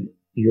between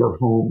your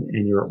home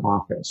and your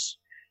office.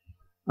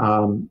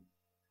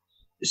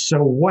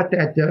 So what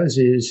that does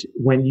is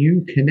when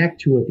you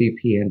connect to a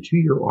VPN to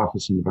your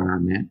office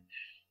environment,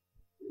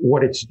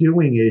 what it's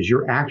doing is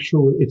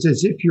it's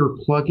as if you're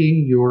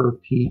plugging your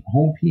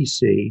home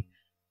PC,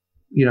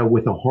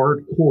 with a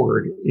hard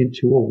cord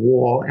into a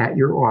wall at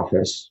your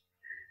office,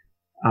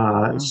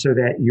 so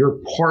that you're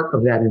part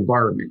of that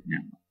environment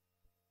now.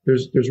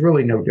 There's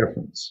really no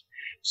difference.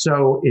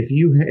 So if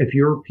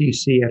your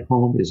PC at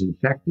home is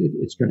infected,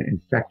 it's going to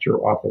infect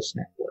your office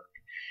network.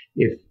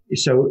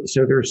 So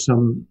there's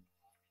some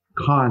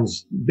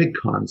big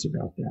cons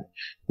about that.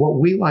 What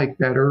we like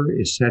better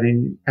is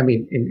in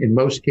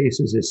most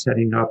cases is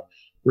setting up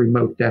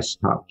remote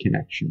desktop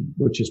connection,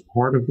 which is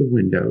part of the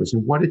Windows.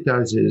 And what it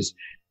does is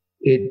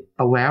it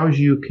allows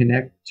you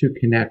to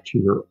connect to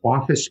your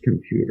office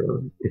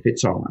computer if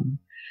it's on,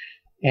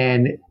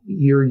 and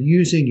you're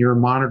using your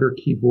monitor,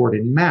 keyboard,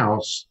 and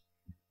mouse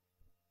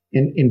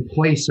in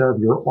place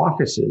of your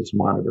office's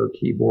monitor,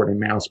 keyboard,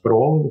 and mouse, but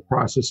all of the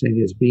processing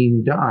is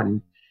being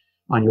done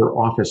on your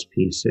office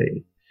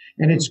PC.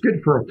 And it's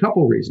good for a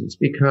couple reasons,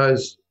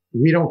 because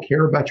we don't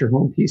care about your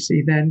home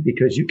PC then,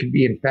 because you can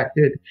be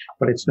infected,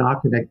 but it's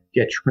not going to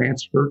get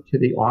transferred to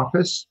the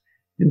office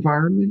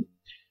environment.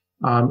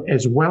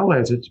 As well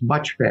as it's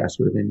much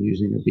faster than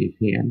using a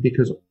VPN,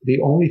 because the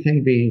only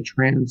thing being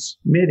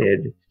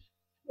transmitted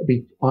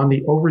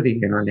over the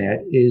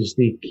internet is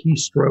the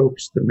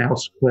keystrokes, the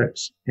mouse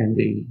clicks, and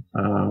the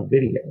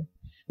video,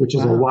 which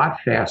is a lot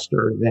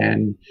faster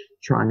than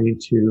trying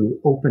to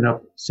open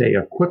up, say,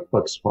 a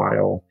QuickBooks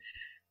file,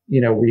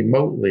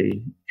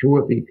 remotely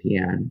through a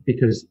VPN,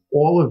 because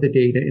all of the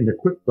data in the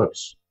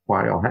QuickBooks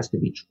file has to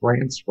be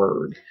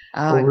transferred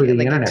over the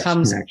internet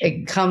connection.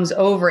 It comes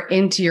over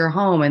into your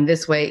home, and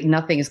this way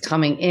nothing is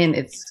coming in;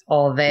 it's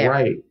all there.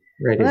 Right,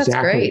 well, exactly.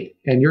 That's great.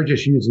 And you're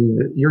just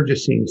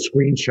seeing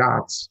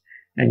screenshots,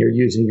 and you're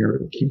using your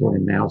keyboard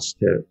and mouse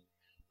to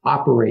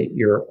operate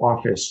your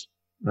office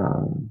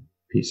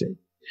PC.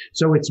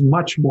 So it's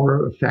much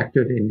more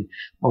effective and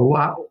a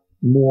lot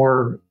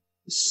more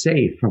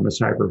safe from a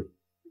cyber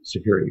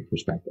security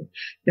perspective.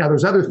 Now,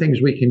 there's other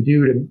things we can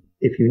do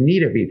if you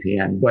need a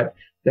VPN, but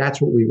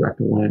that's what we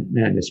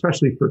recommend,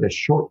 especially for the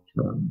short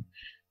term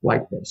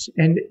like this.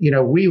 And,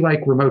 we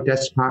like remote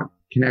desktop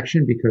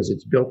connection because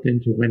it's built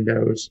into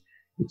Windows.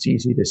 It's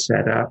easy to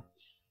set up.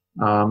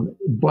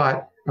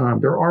 But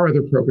there are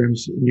other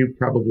programs, you've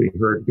probably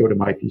heard Go to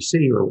My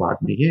PC or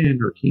Log Me In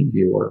or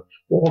TeamViewer,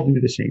 all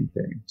do the same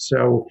thing.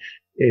 So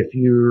if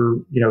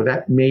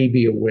that may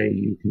be a way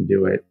you can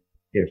do it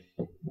if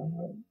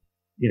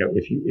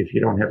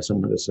you don't have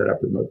someone to set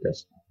up remote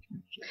desktop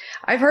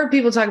I've heard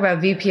people talk about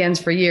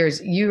VPNs for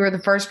years. You are the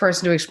first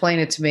person to explain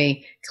it to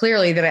me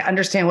clearly that I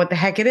understand what the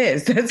heck it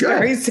is. That's Good.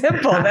 very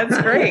simple. That's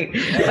great.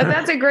 But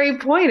that's a great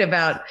point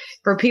about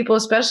for people,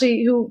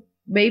 especially who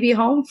may be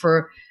home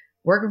for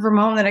working from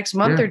home the next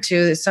month or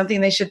two. It's something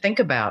they should think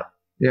about.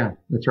 Yeah,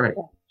 that's right.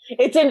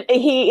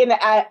 He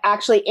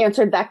actually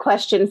answered that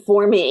question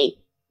for me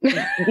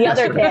the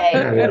other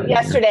day,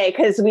 yesterday,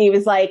 because we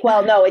was like,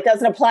 well, no, it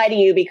doesn't apply to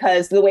you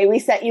because the way we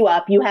set you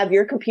up, you have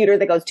your computer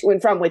that goes to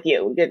and from with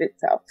you.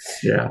 So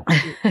yeah,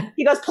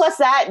 he goes, plus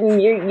that,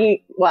 and you.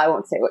 Well, I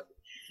won't say what.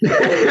 Plus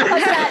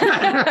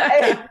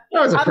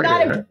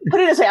that, put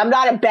it this way: I'm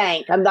not a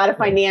bank. I'm not a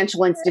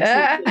financial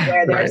institution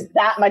where there's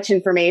that much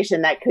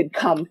information that could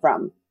come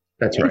from.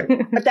 That's right.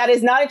 But that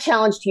is not a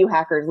challenge to you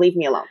hackers. Leave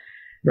me alone.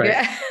 Right.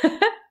 Yeah.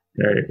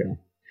 There you go.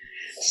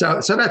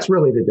 So that's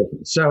really the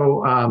difference.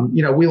 So,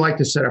 we like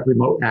to set up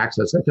remote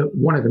access. That's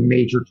one of the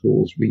major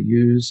tools we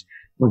use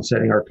when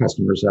setting our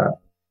customers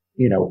up,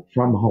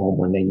 from home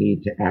when they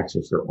need to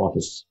access their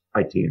office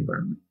IT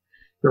environment,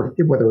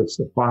 whether it's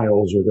the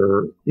files or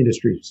their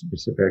industry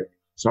specific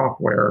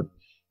software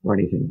or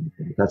anything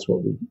like that. That's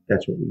what we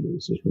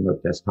use is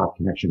remote desktop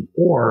connection.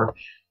 Or,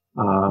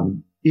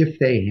 if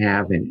they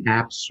have an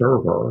app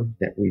server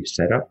that we've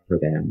set up for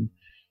them,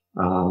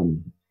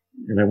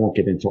 and I won't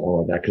get into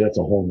all of that because that's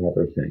a whole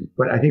nother thing.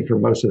 But I think for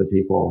most of the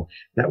people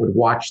that would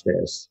watch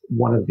this,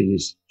 one of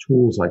these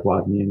tools like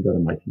Log Me In, Go to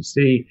My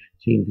PC,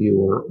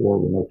 TeamViewer, or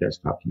Remote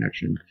Desktop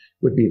Connection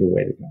would be the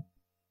way to go.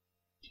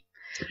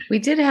 We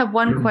did have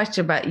one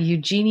question about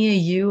Eugenia.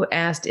 You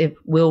asked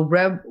will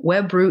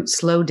WebRoot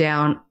slow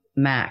down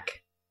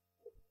Mac?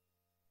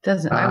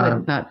 Doesn't I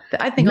would not.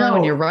 I think only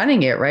when you're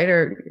running it, right?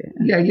 Or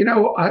yeah,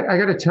 I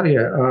got to tell you,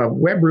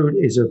 WebRoot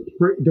is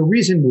the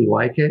reason we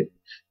like it.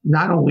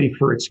 Not only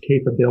for its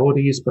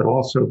capabilities, but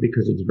also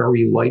because it's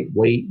very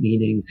lightweight,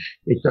 meaning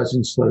it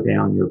doesn't slow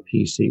down your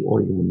PC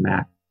or your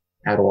Mac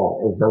at all,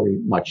 or very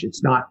much.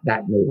 It's not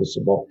that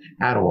noticeable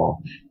at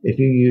all. If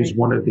you use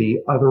one of the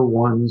other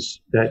ones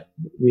that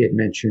we had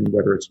mentioned,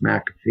 whether it's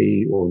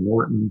McAfee or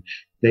Norton,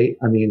 they're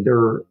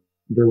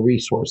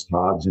resource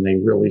hogs and they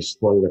really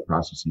slow the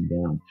processing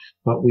down.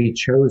 But we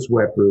chose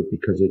WebRoot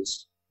because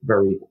it's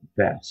very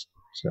fast.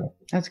 So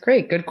that's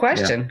great. Good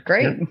question. Yeah.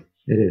 Great. Yeah,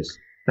 it is.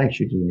 Thanks,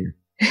 Eugenia.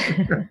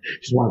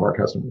 She's one of our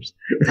customers.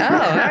 Oh, all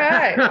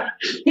right.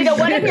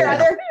 One of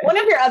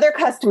your other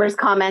customers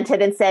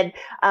commented and said,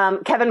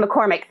 Kevin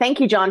McCormick,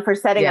 thank you, John, for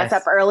setting us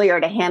up earlier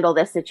to handle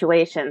this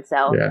situation.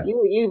 So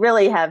you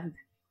really have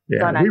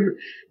done it.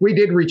 We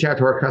did reach out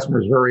to our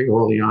customers very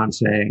early on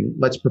saying,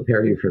 let's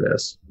prepare you for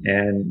this.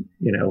 And,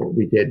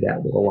 we did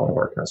that with a lot of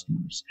our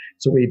customers.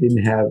 So we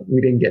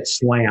didn't get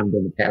slammed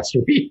in the past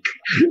week,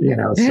 so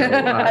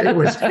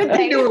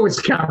we knew it was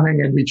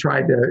coming and we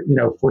tried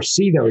to,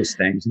 foresee those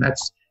things. And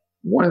that's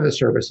one of the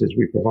services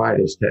we provide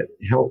is to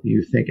help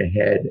you think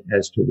ahead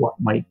as to what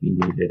might be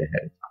needed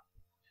ahead of time.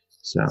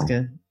 So that's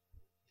good.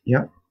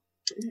 Yep.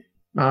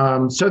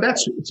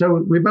 So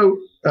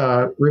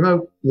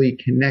remotely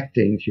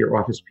connecting to your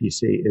Office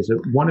PC is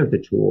one of the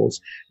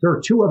tools. There are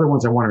two other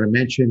ones I wanted to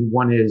mention.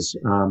 One is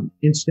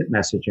instant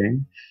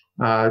messaging.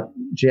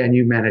 Jen,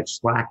 you managed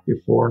Slack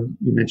before.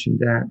 You mentioned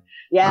that.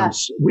 Yeah.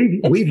 We've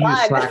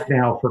used Slack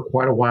now for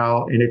quite a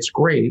while, and it's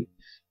great.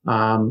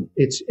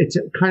 It's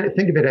kind of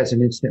think of it as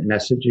an instant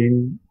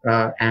messaging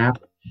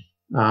app.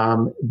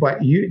 But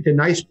the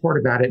nice part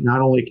about it,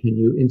 not only can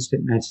you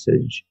instant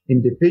message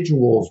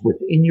individuals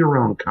within your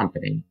own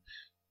company,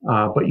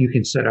 but you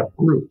can set up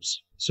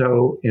groups.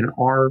 So in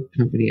our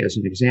company, as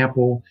an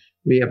example,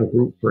 we have a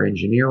group for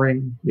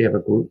engineering, we have a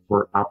group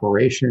for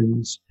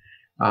operations,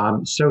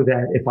 so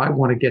that if I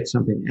want to get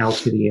something out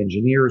to the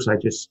engineers, I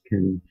just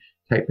can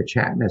type a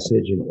chat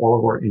message and all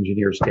of our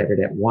engineers get it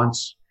at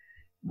once.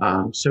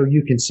 So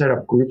you can set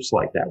up groups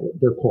like that.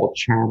 They're called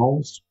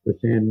channels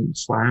within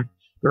Slack.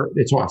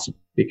 It's awesome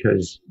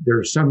because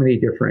there's so many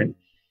different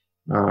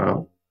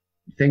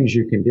things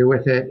you can do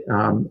with it.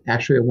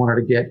 Actually, I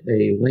wanted to get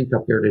a link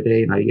up there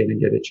today, and I didn't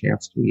get a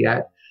chance to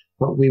yet,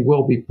 but we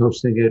will be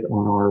posting it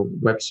on our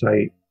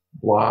website,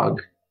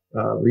 blog,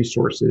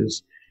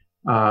 resources.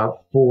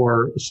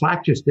 For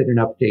Slack just did an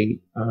update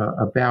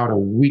about a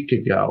week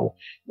ago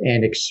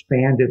and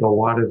expanded a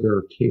lot of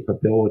their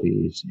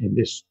capabilities, and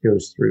this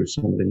goes through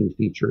some of the new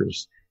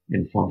features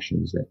and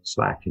functions that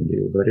Slack can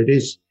do. But it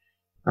is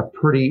a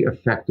pretty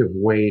effective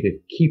way to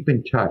keep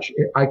in touch.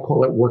 I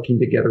call it working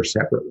together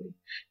separately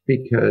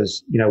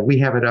because, we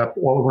have it up,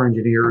 all of our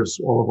engineers,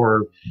 all of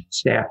our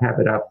staff have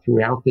it up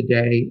throughout the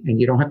day,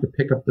 and you don't have to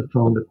pick up the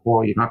phone to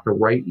call. You don't have to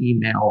write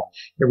email.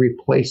 It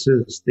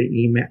replaces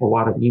a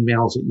lot of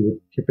emails that you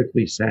would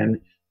typically send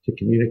to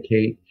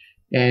communicate.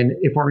 And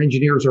if our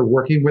engineers are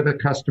working with a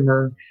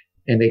customer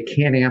and they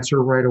can't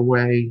answer right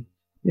away,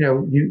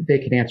 they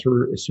can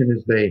answer as soon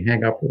as they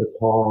hang up with a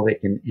call. They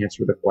can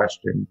answer the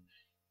question.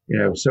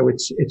 So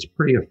it's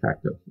pretty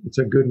effective. It's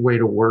a good way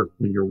to work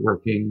when you're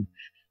working,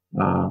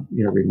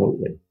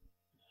 remotely.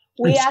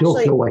 We still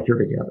feel like you're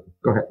together.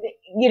 Go ahead.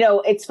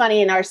 it's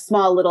funny in our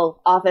small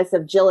little office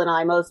of Jill and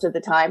I most of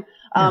the time,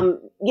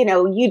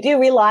 you do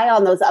rely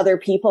on those other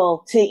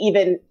people to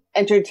even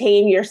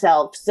entertain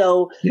yourself.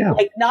 So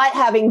like not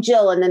having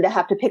Jill and then to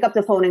have to pick up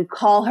the phone and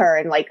call her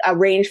and like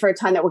arrange for a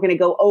time that we're going to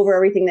go over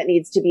everything that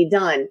needs to be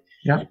done.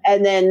 Yeah.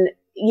 And then,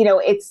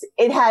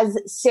 it has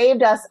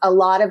saved us a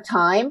lot of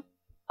time.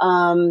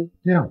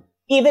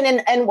 Even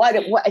in what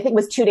I think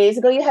was 2 days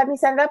ago, you had me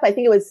set it up. I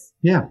think it was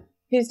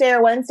Tuesday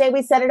or Wednesday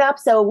we set it up.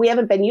 So we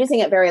haven't been using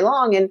it very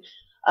long. And,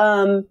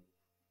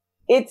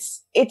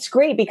 it's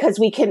great because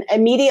we can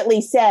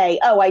immediately say,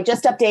 oh, I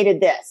just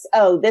updated this.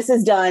 Oh, this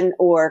is done.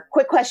 Or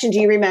quick question. Do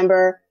you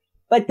remember?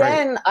 But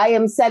then I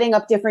am setting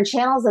up different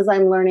channels as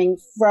I'm learning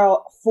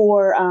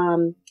for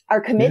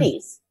our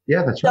committees.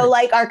 Yeah, that's right. So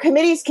like our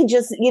committees can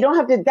you don't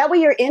have to, that way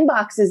your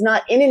inbox is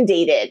not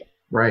inundated.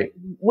 Right.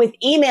 With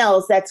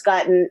emails that's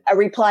gotten a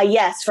reply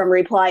yes from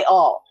reply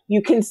all.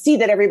 You can see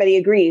that everybody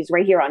agrees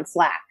right here on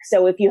Slack.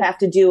 So if you have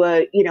to do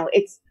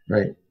it's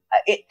right.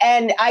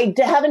 And I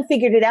haven't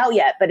figured it out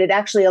yet, but it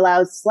actually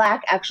allows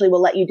Slack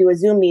will let you do a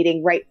Zoom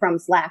meeting right from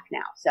Slack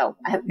now. So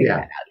I haven't figured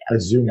that out yet. A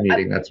Zoom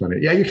meeting. That's when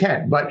you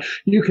can, but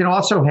you can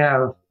also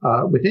have,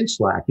 within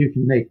Slack, you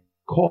can make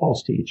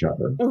calls to each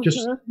other.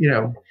 Just,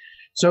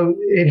 so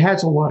it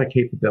has a lot of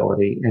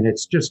capability and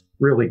it's just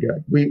really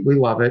good. We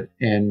love it.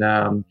 And,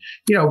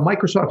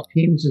 Microsoft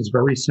Teams is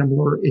very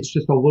similar. It's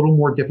just a little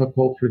more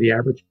difficult for the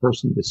average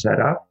person to set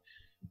up.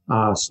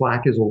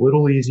 Slack is a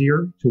little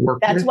easier to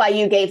work with. That's why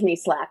you gave me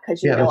Slack,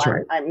 because that's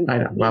right. I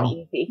know.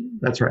 Well, easy.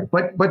 That's right.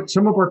 But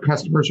some of our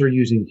customers are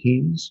using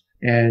Teams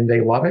and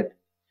they love it.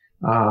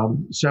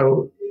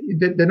 So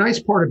the nice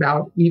part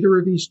about either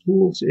of these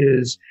tools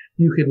is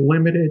you can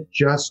limit it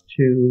just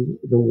to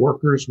the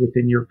workers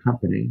within your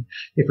company.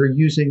 If you're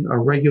using a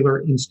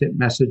regular instant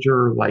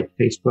messenger like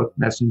Facebook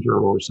Messenger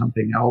or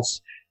something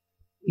else,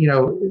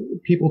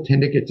 people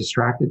tend to get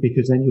distracted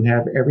because then you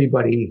have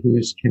everybody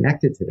who's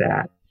connected to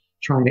that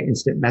trying to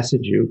instant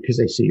message you because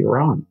they see you're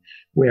on,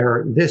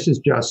 where this is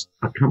just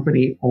a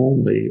company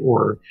only,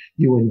 or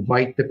you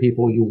invite the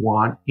people you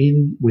want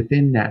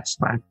within that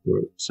Slack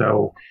group.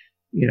 So,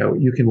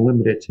 you can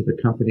limit it to the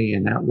company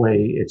and that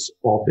way it's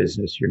all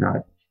business. You're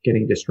not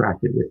getting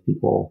distracted with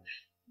people,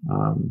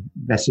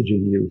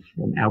 messaging you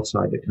from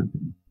outside the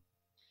company.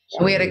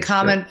 So we had a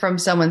comment from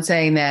someone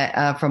saying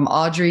that, from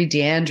Audrey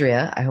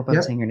DeAndrea, I hope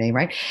I'm saying your name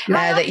right,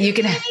 that you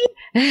can,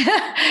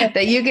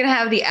 that you can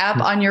have the app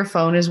on your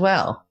phone as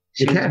well.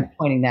 You can.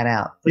 Pointing that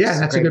out.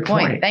 That's a good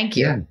point. Thank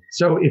you. Yeah.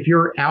 So if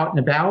you're out and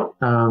about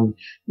and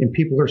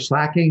people are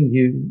slacking,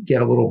 you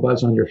get a little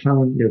buzz on your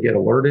phone, you'll get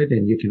alerted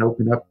and you can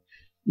open up.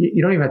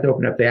 You don't even have to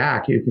open up the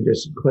app. You can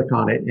just click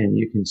on it and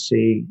you can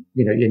see,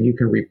 and you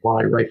can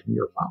reply right from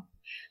your phone.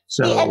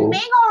 So, and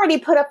Ming already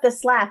put up the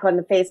Slack on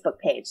the Facebook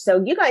page.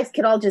 So you guys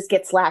can all just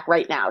get Slack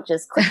right now.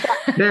 Just click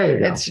that. There you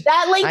go.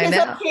 That link is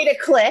okay to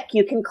click.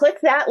 You can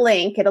click that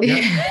link. It'll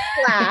be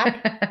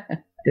Slack.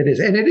 It is.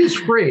 And it is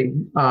free.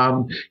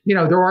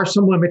 There are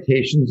some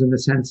limitations in the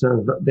sense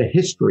of the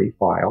history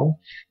file,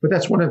 but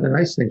that's one of the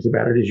nice things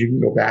about it is you can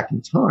go back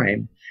in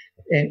time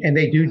and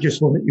they do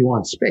just limit you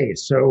on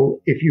space.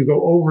 So if you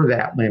go over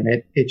that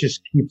limit, it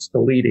just keeps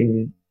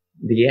deleting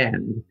the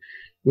end,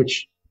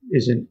 which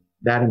isn't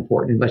that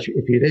important if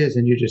it is,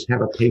 and you just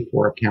have a pay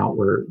for account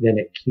where then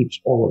it keeps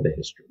all of the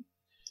history.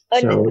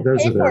 But so the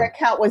pay for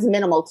account was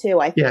minimal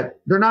too, I think. Yeah,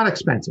 they're not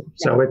expensive.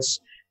 Yeah. So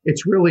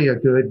it's really a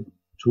good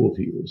tool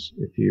to use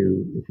if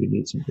you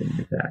need something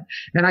like that.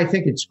 And I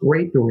think it's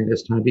great during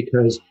this time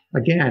because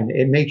again,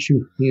 it makes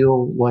you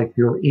feel like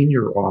you're in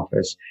your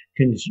office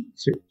because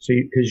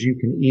you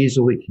can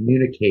easily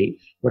communicate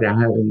without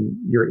having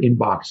your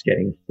inbox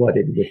getting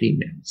flooded with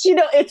emails.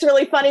 It's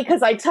really funny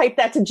because I typed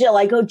that to Jill.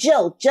 I go,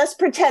 Jill, just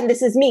pretend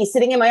this is me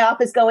sitting in my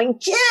office going,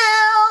 Jill.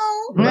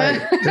 Right.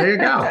 There you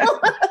go.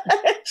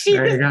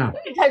 There you go.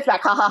 She types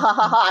back, ha ha ha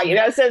ha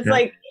ha. So it's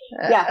like,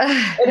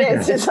 yeah, it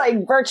is. It's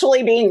like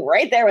virtually being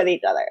right there with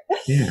each other.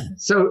 Yeah.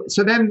 So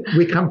then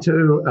we come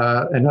to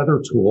another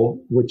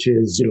tool, which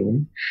is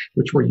Zoom,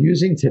 which we're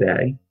using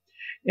today.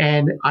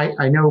 And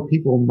I know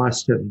people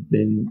must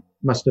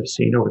have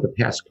seen over the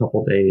past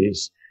couple of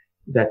days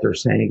that they're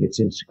saying it's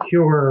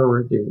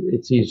insecure,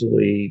 it's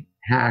easily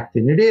hacked,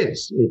 and it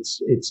is.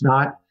 It's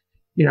not.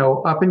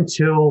 Up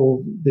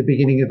until the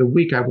beginning of the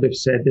week, I would have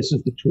said this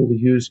is the tool to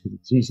use because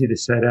it's easy to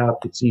set up,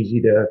 it's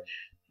easy to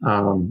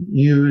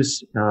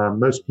use.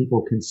 Most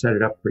people can set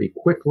it up pretty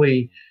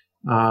quickly.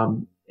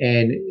 And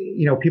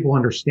people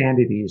understand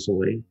it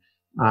easily.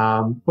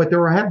 But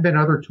there have been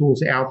other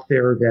tools out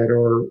there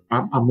that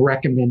I'm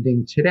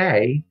recommending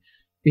today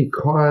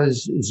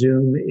because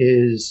Zoom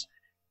is,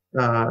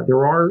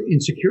 there are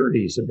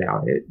insecurities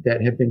about it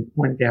that have been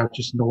pointed out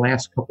just in the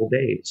last couple of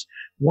days.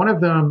 One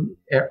of them,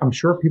 I'm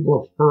sure people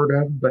have heard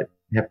of, but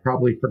have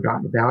probably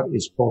forgotten about,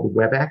 is called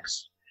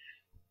WebEx.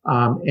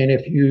 And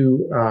if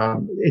you,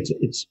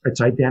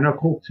 it's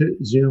identical to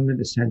Zoom in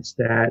the sense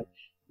that,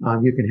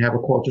 you can have a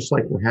call just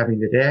like we're having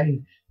today.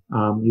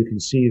 You can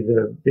see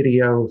the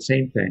video,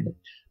 same thing.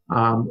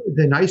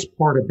 The nice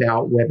part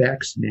about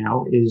WebEx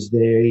now is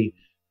they,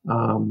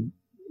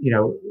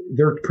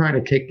 they're trying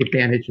to take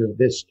advantage of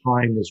this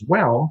time as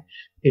well.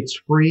 It's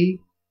free.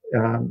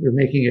 They're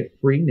making it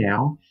free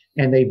now,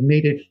 and they've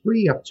made it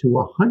free up to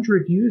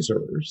 100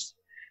 users,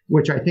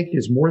 which I think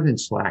is more than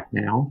Slack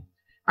now.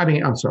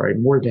 I'm sorry,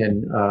 more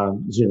than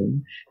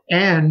Zoom.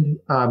 And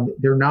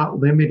they're not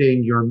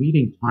limiting your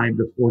meeting time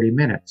to 40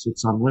 minutes.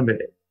 It's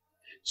unlimited.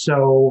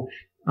 So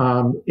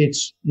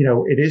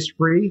it is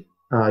free.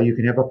 You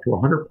can have up to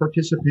 100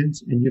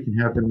 participants, and you can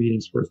have the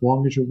meetings for as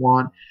long as you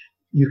want.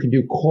 You can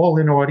do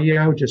call-in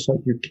audio just like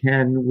you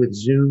can with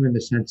Zoom, in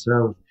the sense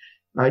of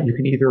you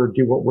can either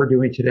do what we're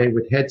doing today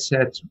with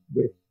headsets,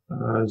 with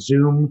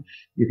Zoom.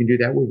 You can do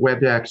that with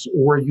WebEx,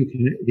 or you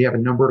have a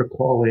number to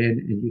call in,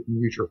 and you can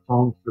use your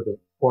phone for the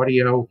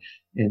audio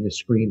and the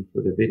screen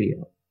for the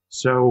video.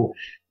 So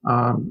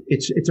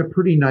it's a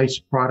pretty nice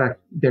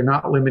product. They're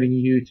not limiting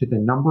you to the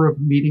number of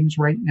meetings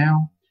right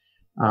now.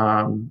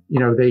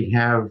 They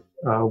have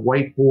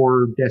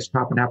whiteboard,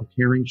 desktop, and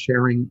application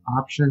sharing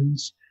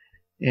options,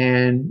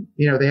 and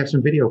they have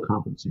some video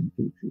conferencing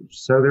features.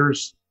 So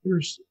there's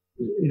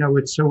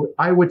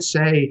I would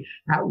say,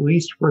 at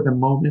least for the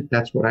moment,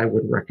 that's what I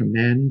would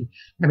recommend.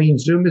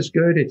 Zoom is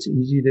good. It's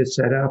easy to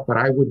set up, but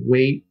I would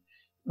wait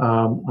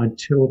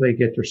until they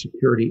get their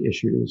security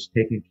issues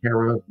taken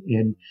care of.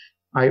 And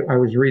I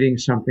was reading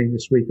something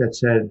this week that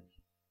said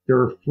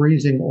they're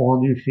freezing all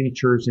new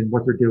features, and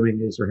what they're doing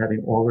is they're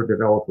having all their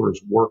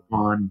developers work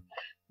on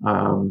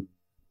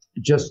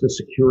just the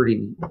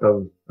security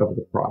of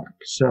the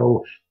product.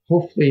 So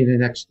hopefully in the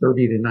next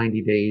 30 to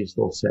 90 days,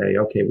 they'll say,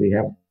 okay, we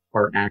have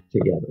our act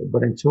together.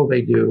 But until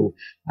they do,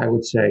 I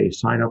would say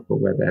sign up for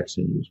WebEx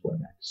and use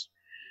WebEx.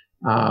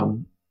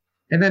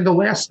 And then the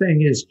last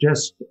thing is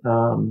just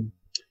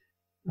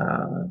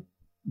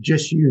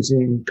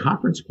using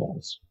conference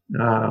calls,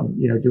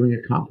 doing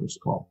a conference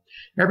call.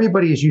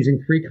 Everybody is using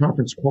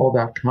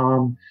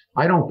freeconferencecall.com.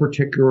 I don't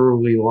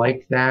particularly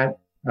like that.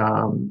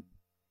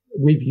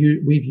 We've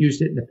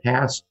used it in the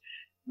past.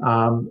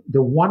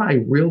 The one I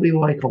really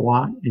like a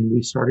lot, and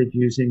we started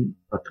using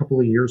a couple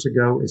of years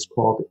ago, is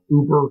called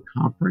Uber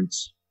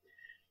Conference.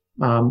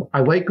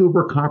 I like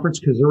Uber Conference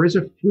because there is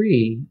a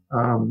free,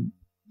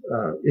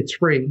 it's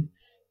free.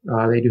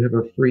 They do have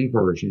a free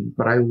version,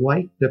 but I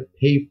like the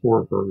pay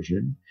for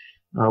version.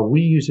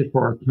 We use it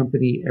for our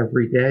company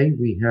every day.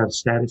 We have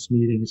status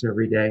meetings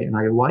every day, and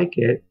I like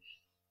it.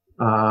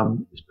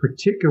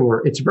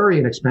 It's very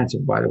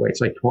inexpensive, by the way.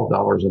 It's like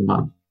 $12 a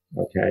month.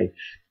 Okay.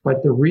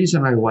 But the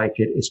reason I like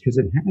it is because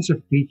it has a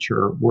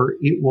feature where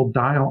it will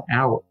dial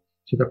out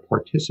to the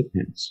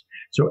participants.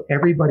 So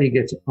everybody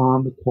gets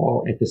on the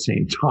call at the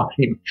same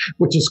time,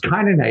 which is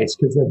kind of nice,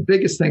 because the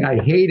biggest thing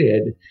I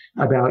hated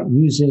about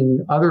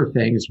using other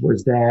things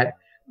was that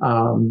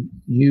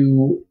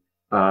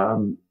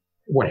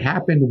what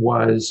happened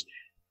was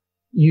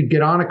you'd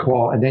get on a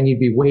call and then you'd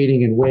be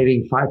waiting and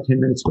waiting. 5-10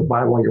 minutes go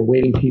by while you're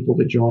waiting people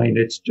to join.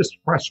 It's just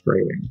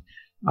frustrating.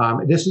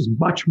 This is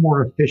much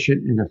more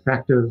efficient and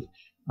effective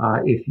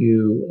if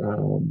you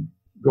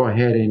go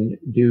ahead and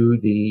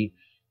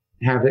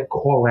have it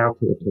call out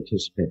to the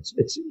participants.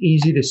 It's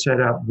easy to set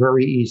up,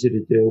 very easy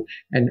to do.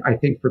 And I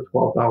think for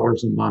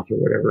 $12 a month or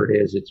whatever it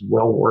is, it's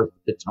well worth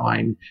the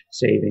time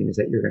savings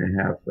that you're going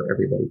to have for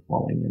everybody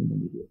calling in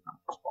when you do a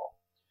conference call.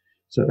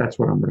 So that's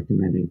what I'm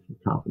recommending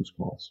for conference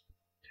calls.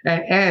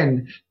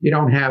 And you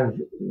don't have,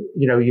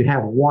 you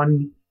have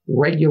one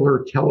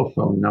regular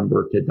telephone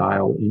number to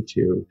dial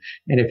into.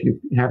 And if you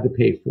have to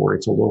pay for it,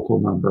 it's a local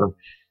number.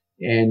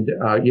 And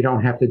you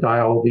don't have to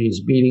dial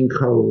these meeting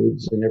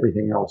codes and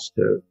everything else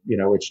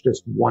it's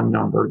just one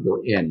number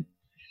you're in,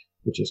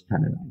 which is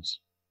kind of nice.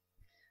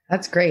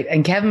 That's great.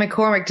 And Kevin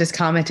McCormick just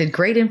commented,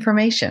 great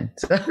information.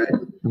 So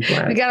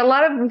we got a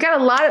lot of,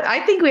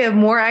 I think we have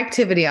more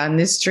activity on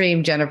this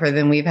stream, Jennifer,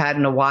 than we've had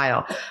in a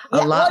while.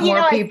 A lot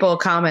more people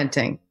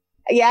commenting.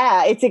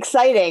 Yeah, it's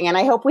exciting. And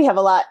I hope we have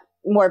a lot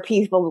more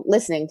people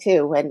listening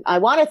too. And I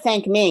want to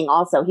thank Ming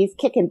also. He's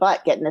kicking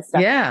butt getting this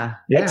stuff. Yeah.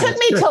 It took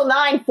me till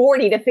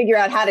 9:40 to figure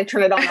out how to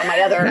turn it on my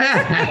other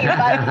screen.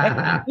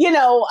 But,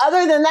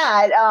 other than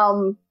that,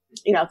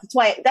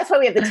 that's why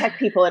we have the tech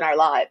people in our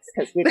lives,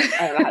 because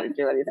I don't know how to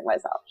do anything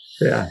myself.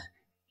 Yeah.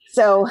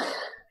 So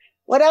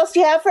what else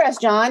do you have for us,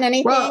 John?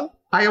 Anything? Well,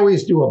 I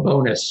always do a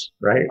bonus,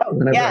 right?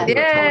 Yeah.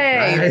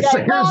 Yay! So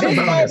here's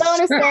a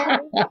bonus.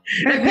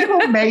 And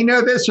people may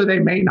know this or they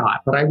may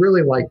not, but I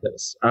really like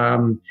this.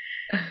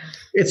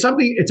 It's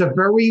a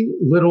very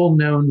little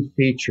known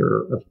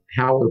feature of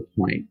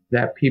PowerPoint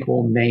that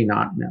people may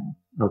not know.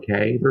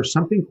 Okay. There's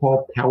something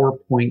called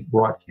PowerPoint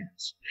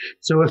broadcast.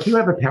 So if you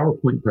have a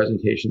PowerPoint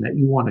presentation that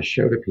you want to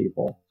show to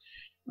people,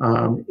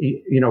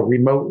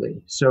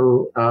 remotely.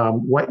 So,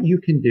 what you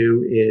can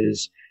do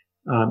is,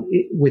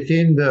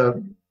 within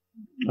the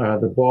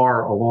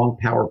bar along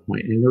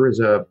PowerPoint, and there is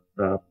a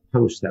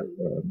post that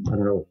I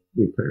don't know if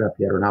we put it up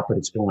yet or not, but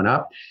it's going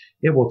up.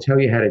 It will tell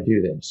you how to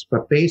do this.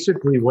 But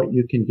basically what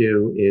you can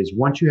do is,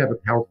 once you have a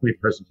PowerPoint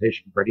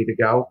presentation ready to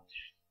go,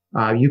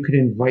 you can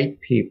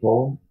invite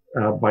people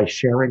by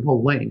sharing a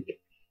link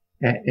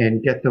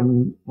and get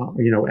them,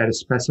 at a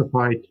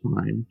specified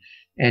time.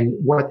 And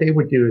what they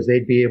would do is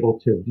they'd be able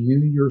to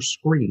view your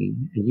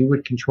screen, and you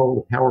would control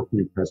the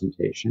PowerPoint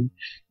presentation,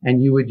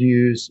 and you would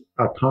use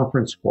a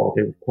conference call.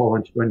 They would call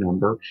into a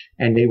number,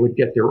 and they would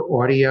get their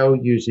audio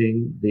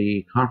using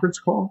the conference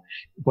call,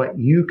 but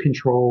you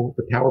control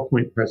the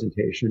PowerPoint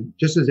presentation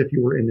just as if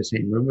you were in the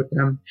same room with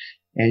them,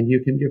 and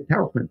you can give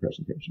PowerPoint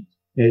presentations.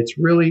 And it's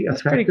really That's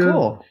effective, pretty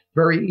cool.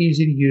 very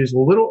easy to use.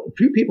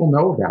 Few people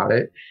know about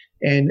it,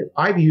 and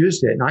I've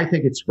used it, and I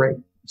think it's great.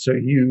 So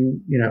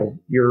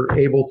you're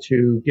able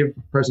to give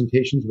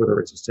presentations, whether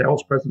it's a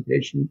sales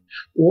presentation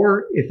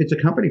or if it's a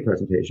company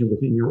presentation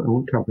within your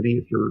own company.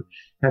 If you're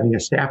having a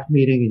staff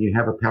meeting and you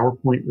have a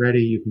PowerPoint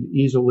ready, you can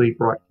easily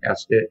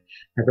broadcast it,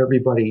 have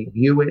everybody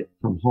view it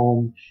from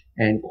home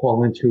and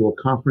call into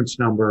a conference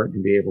number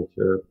and be able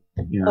to,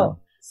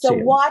 So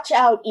watch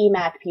out,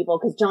 EMAC people,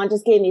 because John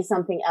just gave me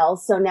something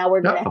else. So now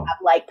we're going to have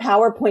like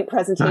PowerPoint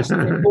presentations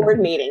and board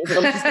meetings.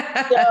 It'll just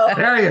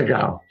there you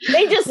go.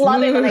 They just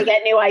love it when they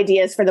get new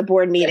ideas for the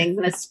board meetings,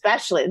 and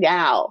especially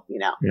now,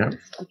 Yeah.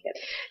 I'm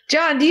kidding.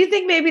 John, do you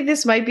think maybe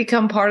this might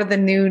become part of the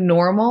new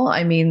normal?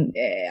 I mean,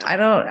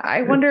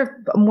 I wonder if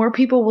more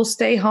people will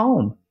stay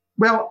home.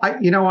 Well,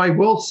 I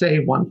will say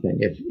one thing.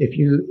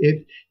 If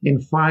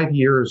in 5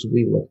 years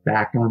we look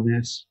back on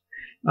this,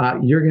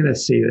 you're going to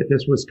see that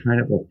this was kind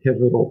of a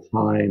pivotal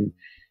time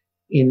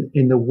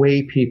in the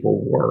way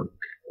people work.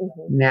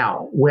 Mm-hmm.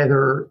 Now,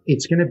 whether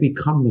it's going to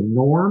become the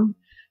norm,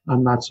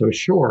 I'm not so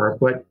sure.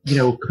 But,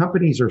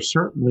 companies are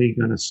certainly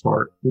going to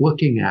start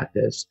looking at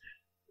this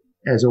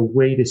as a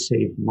way to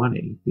save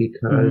money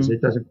because it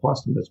doesn't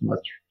cost them as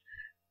much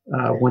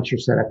once you're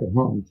set up at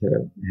home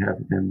to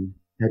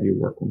have you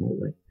work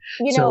remotely.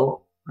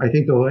 So I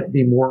think they'll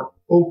be more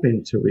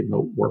open to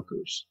remote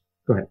workers.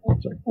 Go ahead.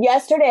 I'm sorry.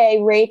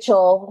 Yesterday,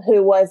 Rachel,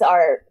 who was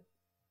our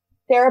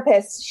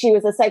therapist, she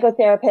was a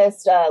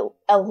psychotherapist,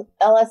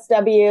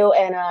 LSW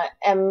and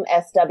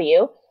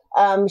MSW.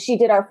 She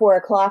did our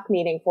 4:00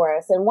 meeting for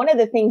us. And one of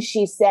the things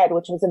she said,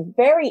 which was a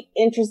very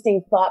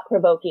interesting,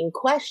 thought-provoking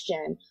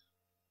question,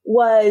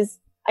 was,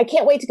 I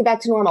can't wait to get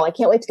back to normal. I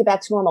can't wait to get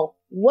back to normal.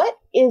 What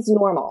is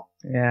normal?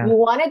 Yeah. You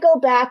want to go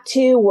back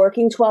to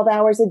working 12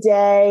 hours a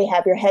day,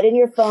 have your head in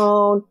your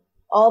phone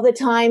all the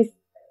time.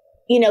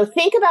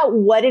 Think about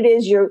what it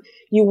is you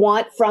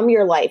want from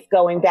your life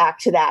going back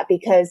to that,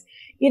 because,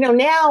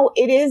 now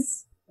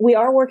we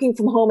are working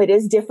from home. It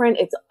is different.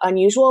 It's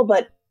unusual,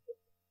 but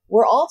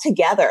we're all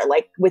together,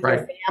 like with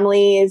your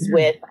families,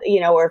 with,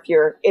 or if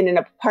you're in an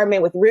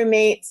apartment with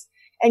roommates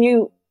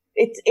and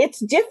it's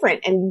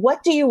different. And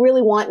what do you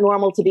really want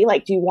normal to be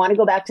like? Do you want to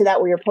go back to that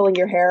where you're pulling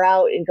your hair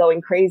out and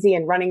going crazy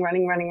and running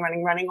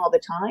all the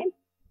time?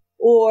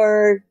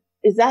 Or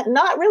is that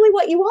not really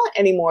what you want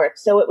anymore?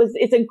 So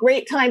it's a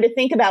great time to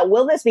think about,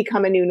 will this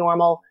become a new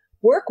normal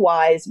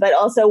work-wise, but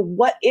also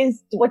what do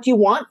you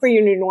want for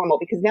your new normal?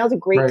 Because now's a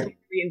great time to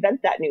reinvent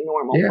that new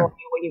normal for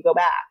you when you go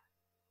back.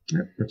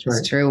 Yeah, that's right.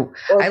 It's true.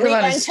 Or I live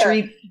on a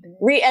street.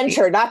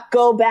 Re-enter, not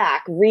go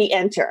back,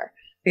 re-enter.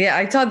 Yeah,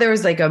 I thought there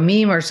was like a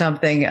meme or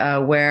something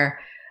where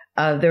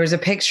there was a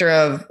picture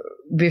of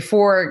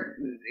before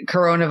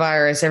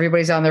coronavirus,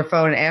 everybody's on their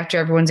phone after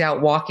everyone's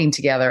out walking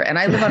together. And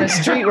I live on a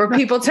street where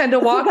people tend to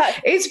walk.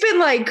 It's been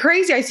like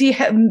crazy. I see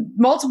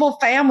multiple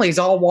families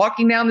all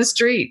walking down the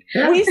street.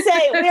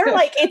 We're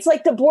like, it's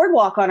like the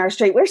boardwalk on our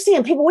street. We're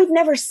seeing people we've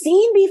never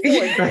seen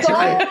before.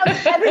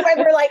 Everywhere.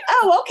 We're like,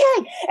 oh,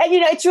 okay. And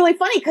it's really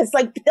funny because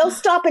like they'll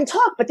stop and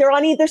talk, but they're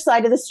on either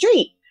side of the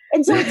street.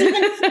 And so it's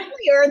even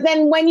funnier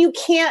than when you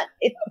can't.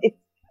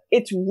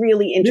 It's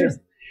really interesting.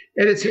 Yeah.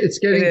 And it's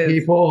getting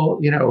people,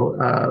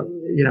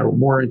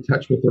 more in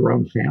touch with their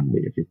own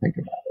family, if you think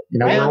about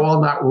it. We're all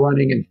not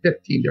running in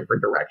 15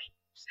 different directions.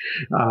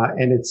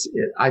 And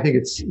I think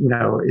it's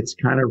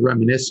kind of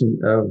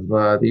reminiscent of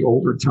the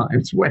older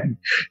times when,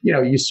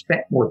 you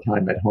spent more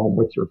time at home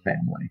with your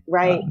family.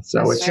 Right.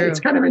 So it's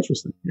kind of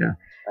interesting. Yeah.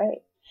 Right.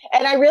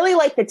 And I really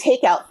like the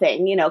takeout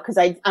thing, because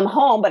I'm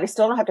home, but I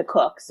still don't have to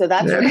cook. So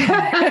that's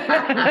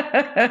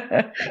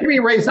You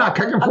mean Ray's not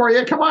cooking for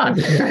you? Come on.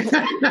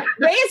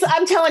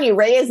 I'm telling you,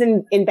 Ray is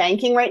in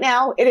banking right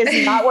now. It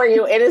is not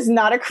it is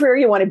not a career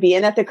you want to be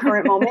in at the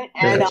current moment.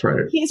 And that's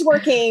right. He's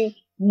working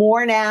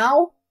more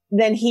now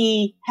than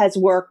he has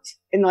worked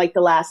in like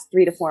the last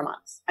 3 to 4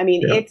 months. I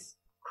mean, it's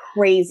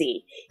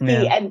crazy.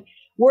 And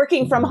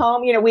working from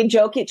home, we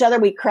joke each other.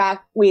 We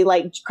crack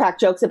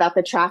jokes about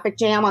the traffic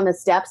jam on the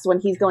steps when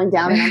he's going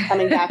down and I'm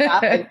coming back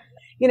up. And,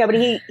 but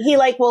he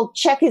will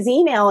check his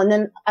email, and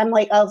then I'm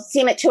like, I'll see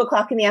him at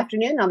 2:00 in the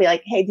afternoon. And I'll be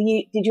like, hey,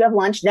 did you have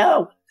lunch?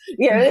 No.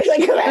 It's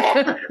like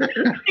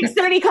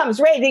 6:30 comes.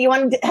 Ray, do you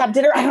want to have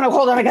dinner? I don't know.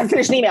 Hold on, I got to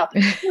finish an email.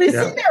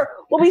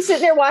 We'll be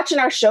sitting there watching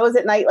our shows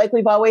at night, like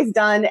we've always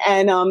done,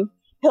 and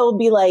he'll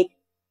be like,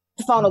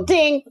 the phone will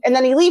ding, and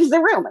then he leaves the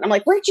room, and I'm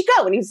like, where'd you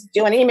go? And he's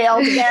doing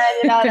emails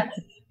again.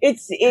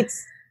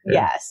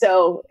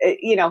 So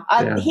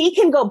he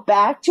can go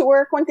back to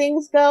work when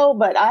things go,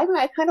 but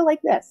I kind of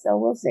like this, so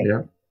we'll see.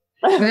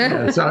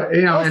 So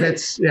and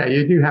it's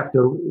you do have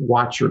to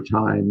watch your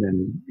time,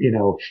 and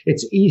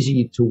it's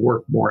easy to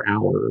work more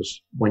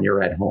hours when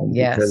you're at home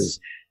because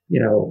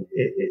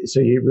so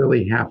you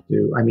really have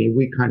to, I mean,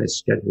 we kind of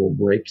schedule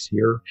breaks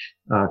here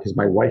because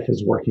my wife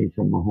is working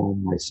from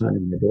home. My son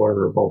and my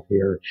daughter are both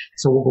here.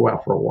 So we'll go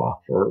out for a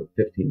walk for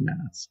 15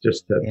 minutes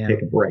just to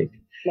take a break.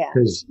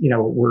 Because,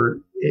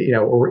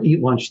 or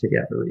eat lunch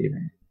together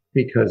even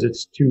because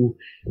it's too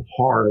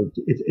hard.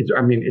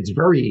 It's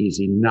very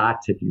easy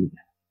not to do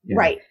that.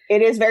 Right.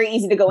 It is very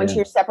easy to go into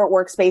your separate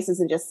workspaces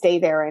and just stay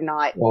there and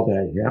not all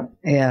day.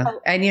 Yeah.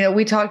 And,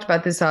 we talked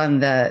about this on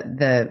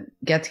the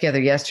get together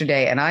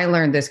yesterday, and I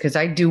learned this because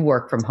I do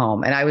work from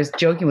home. And I was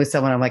joking with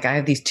someone. I'm like, I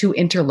have these two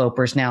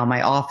interlopers now in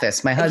my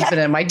office, my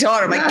husband and my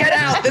daughter. I'm like, get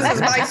out. This is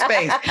my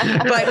space.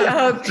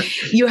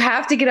 But you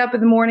have to get up in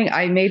the morning.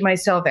 I made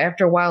myself,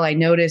 after a while, I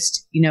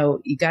noticed, you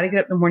got to get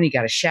up in the morning. You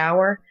got to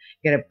shower.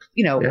 You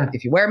gotta,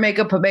 if you wear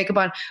makeup, put makeup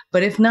on.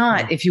 But if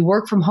not, if you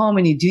work from home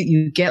and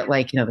you get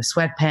the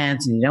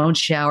sweatpants and you don't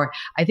shower,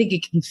 I think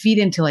it can feed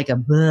into like a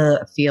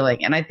bleh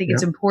feeling. And I think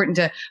it's important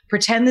to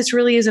pretend this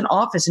really is an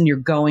office and you're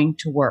going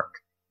to work.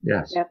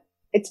 Yes. Yep.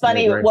 It's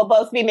funny. We'll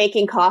both be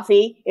making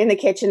coffee in the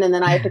kitchen and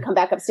then I have to come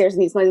back upstairs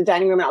and he's going to the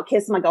dining room and I'll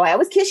kiss him. I go, I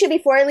always kiss you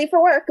before I leave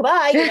for work.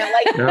 Goodbye.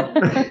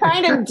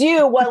 Kind of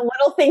do what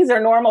little things are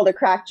normal to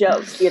crack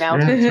jokes, Yeah,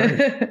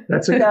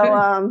 that's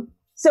right.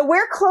 So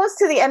we're close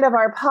to the end of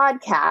our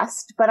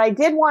podcast, but I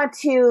did want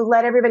to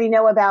let everybody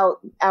know about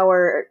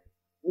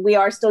we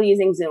are still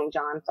using Zoom,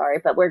 John, sorry,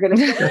 but we're going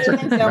to still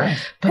using Zoom.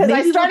 Because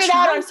I started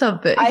out on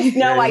something.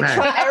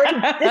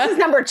 This is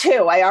number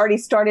 2. I already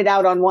started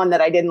out on one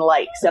that I didn't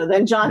like. So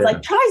then John's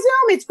like, try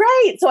Zoom, it's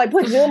great. So I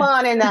put Zoom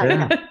on and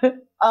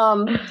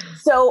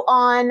so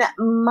on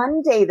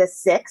Monday the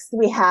 6th,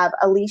 we have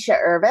Alicia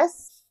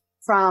Irvis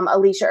from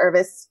Alicia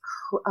Irvis.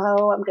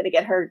 I'm going to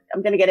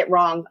get it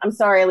wrong. I'm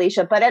sorry,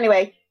 Alicia. But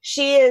anyway,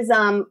 she is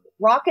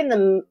rocking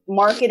the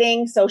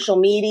marketing, social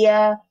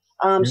media.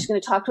 She's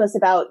going to talk to us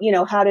about,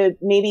 how to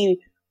maybe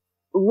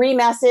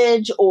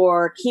re-message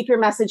or keep your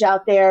message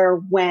out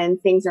there when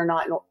things are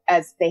not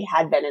as they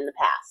had been in the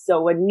past.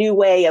 So a new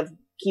way of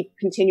keep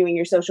continuing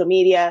your social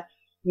media,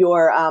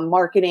 your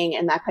marketing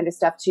and that kind of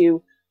stuff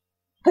to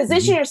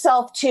position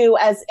yourself to,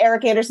 as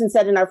Eric Anderson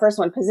said in our first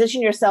one,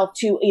 position yourself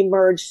to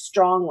emerge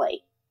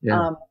strongly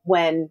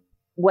when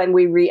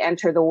we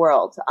re-enter the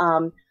world.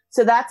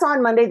 So that's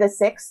on Monday the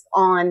 6th.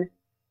 On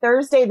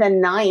Thursday the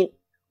 9th,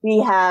 we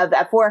have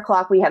at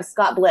 4:00, we have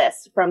Scott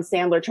Bliss from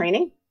Sandler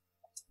Training.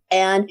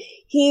 And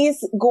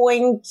he's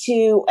going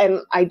to,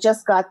 and I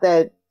just got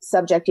the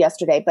subject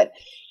yesterday, but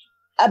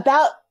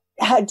about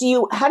how do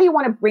you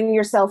want to bring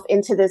yourself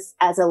into this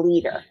as a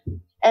leader?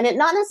 And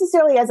not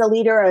necessarily as a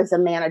leader or as a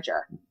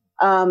manager.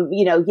 How do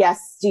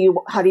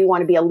you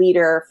want to be a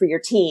leader for your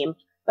team?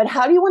 But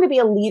how do you want to be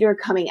a leader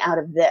coming out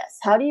of this?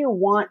 How do you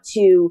want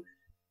to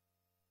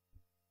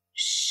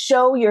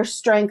show your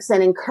strengths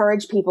and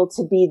encourage people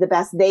to be the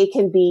best they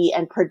can be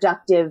and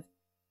productive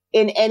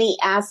in any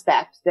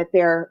aspect that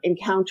they're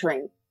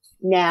encountering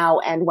now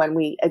and when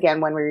we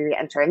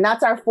re-enter? And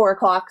that's our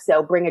 4:00.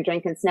 So bring a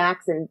drink and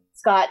snacks. And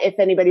Scott, if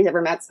anybody's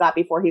ever met Scott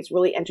before, he's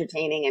really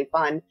entertaining and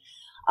fun.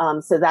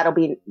 So that'll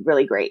be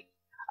really great.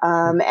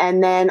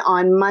 And then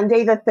on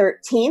Monday the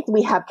 13th,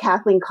 we have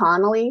Kathleen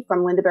Connolly from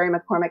Lindaberry,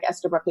 McCormick,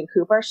 Estabrook, and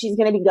Cooper. She's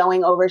going to be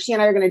she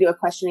and I are going to do a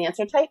question and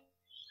answer type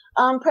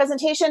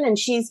presentation, and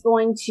she's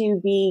going to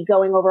be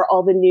going over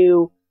all the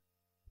new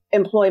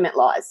employment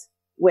laws,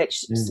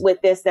 which with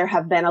this, there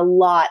have been a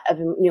lot of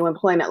new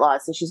employment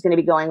laws. So she's going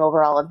to be going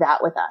over all of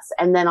that with us.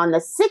 And then on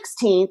the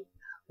 16th,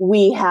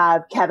 we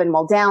have Kevin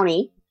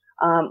Muldowney,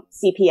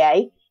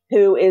 CPA,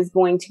 who is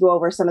going to go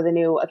over some of the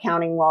new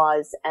accounting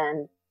laws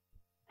and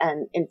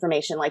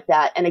information like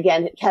that. And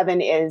again,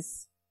 Kevin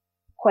is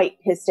quite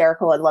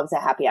hysterical and loves a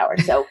happy hour.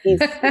 So he's,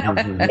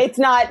 it's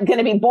not going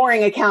to be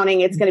boring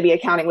accounting. It's going to be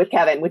accounting with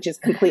Kevin, which is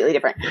completely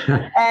different.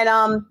 And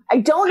I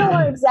don't know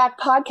our exact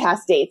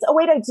podcast dates. Oh,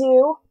 wait, I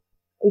do.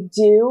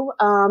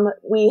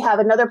 We have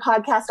another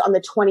podcast on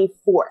the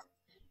 24th.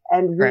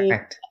 And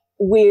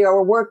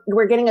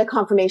we're getting a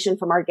confirmation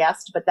from our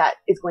guest, but that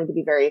is going to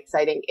be very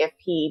exciting if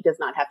he does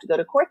not have to go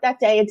to court that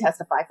day and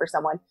testify for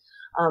someone.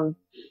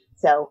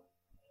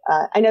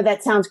 I know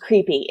that sounds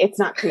creepy. It's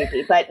not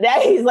creepy, but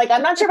he's like,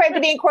 I'm not sure if I have to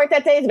be in court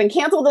that day. It's been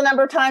canceled a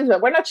number of times,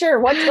 but we're not sure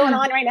what's going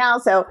on right now.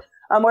 So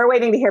we're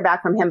waiting to hear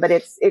back from him, but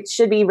it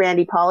should be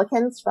Randy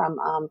Pollikins from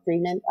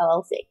Freeman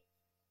LLC,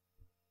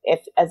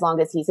 as long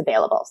as he's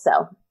available.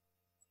 So,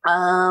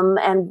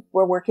 and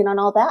we're working on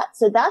all that.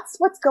 So that's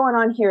what's going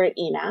on here at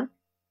ENAC.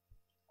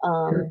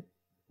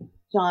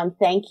 John,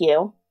 thank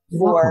you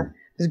for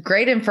it was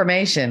great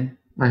information.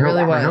 I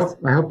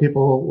hope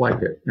people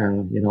like it.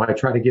 I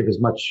try to give as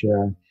much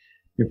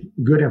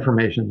good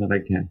information that I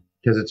can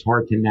because it's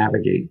hard to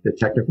navigate the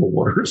technical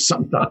waters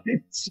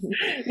sometimes.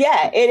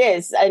 Yeah, it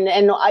is. And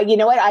you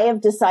know what? I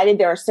have decided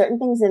there are certain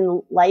things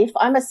in life.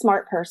 I'm a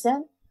smart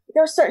person.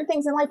 There are certain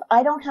things in life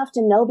I don't have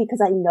to know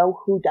because I know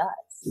who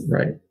does.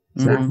 Right.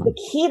 Exactly. That's the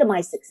key to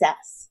my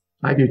success.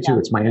 I do too.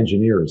 It's my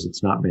engineers.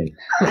 It's not me.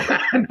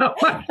 I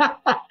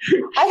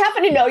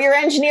happen to know your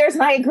engineers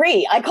and I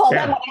agree. I call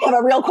them when I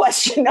have a real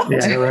question. Yeah,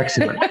 they're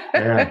excellent.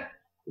 Yeah.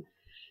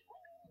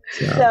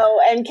 So,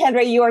 and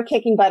Kendra, you are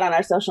kicking butt on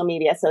our social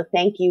media. So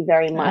thank you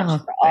very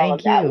much for all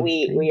of that.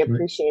 We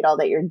appreciate all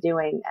that you're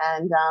doing.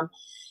 And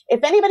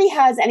if anybody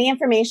has any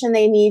information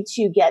they need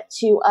to get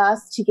to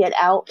us to get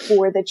out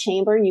for the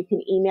chamber, you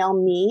can email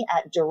me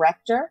at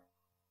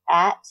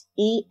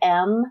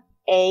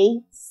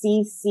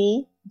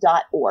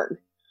director@emacc.org.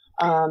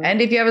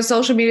 And if you have a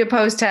social media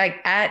post, tag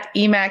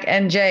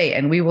 @EMACNJ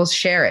and we will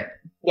share it.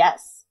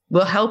 Yes.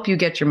 We'll help you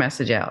get your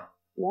message out.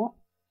 Yeah.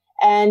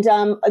 And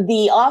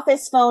the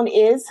office phone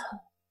is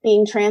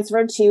being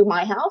transferred to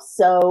my house.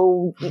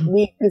 So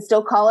you can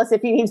still call us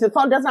if you need to. The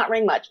phone does not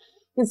ring much.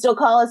 You can still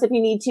call us if you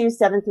need to,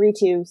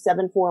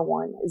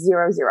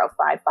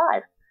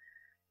 732-741-0055.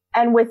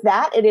 And with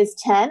that, it is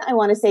 10. I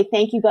want to say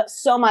thank you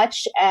so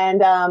much.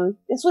 And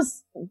this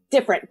was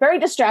different, very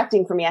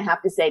distracting for me, I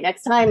have to say.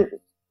 Next time,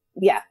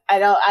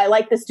 I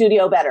like the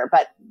studio better,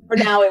 but for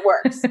now it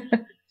works.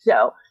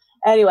 So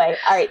anyway,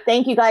 all right.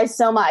 Thank you guys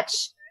so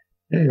much.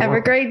 Have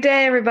a great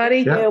day,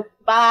 everybody. Yeah.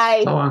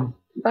 Bye. So long.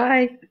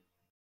 Bye.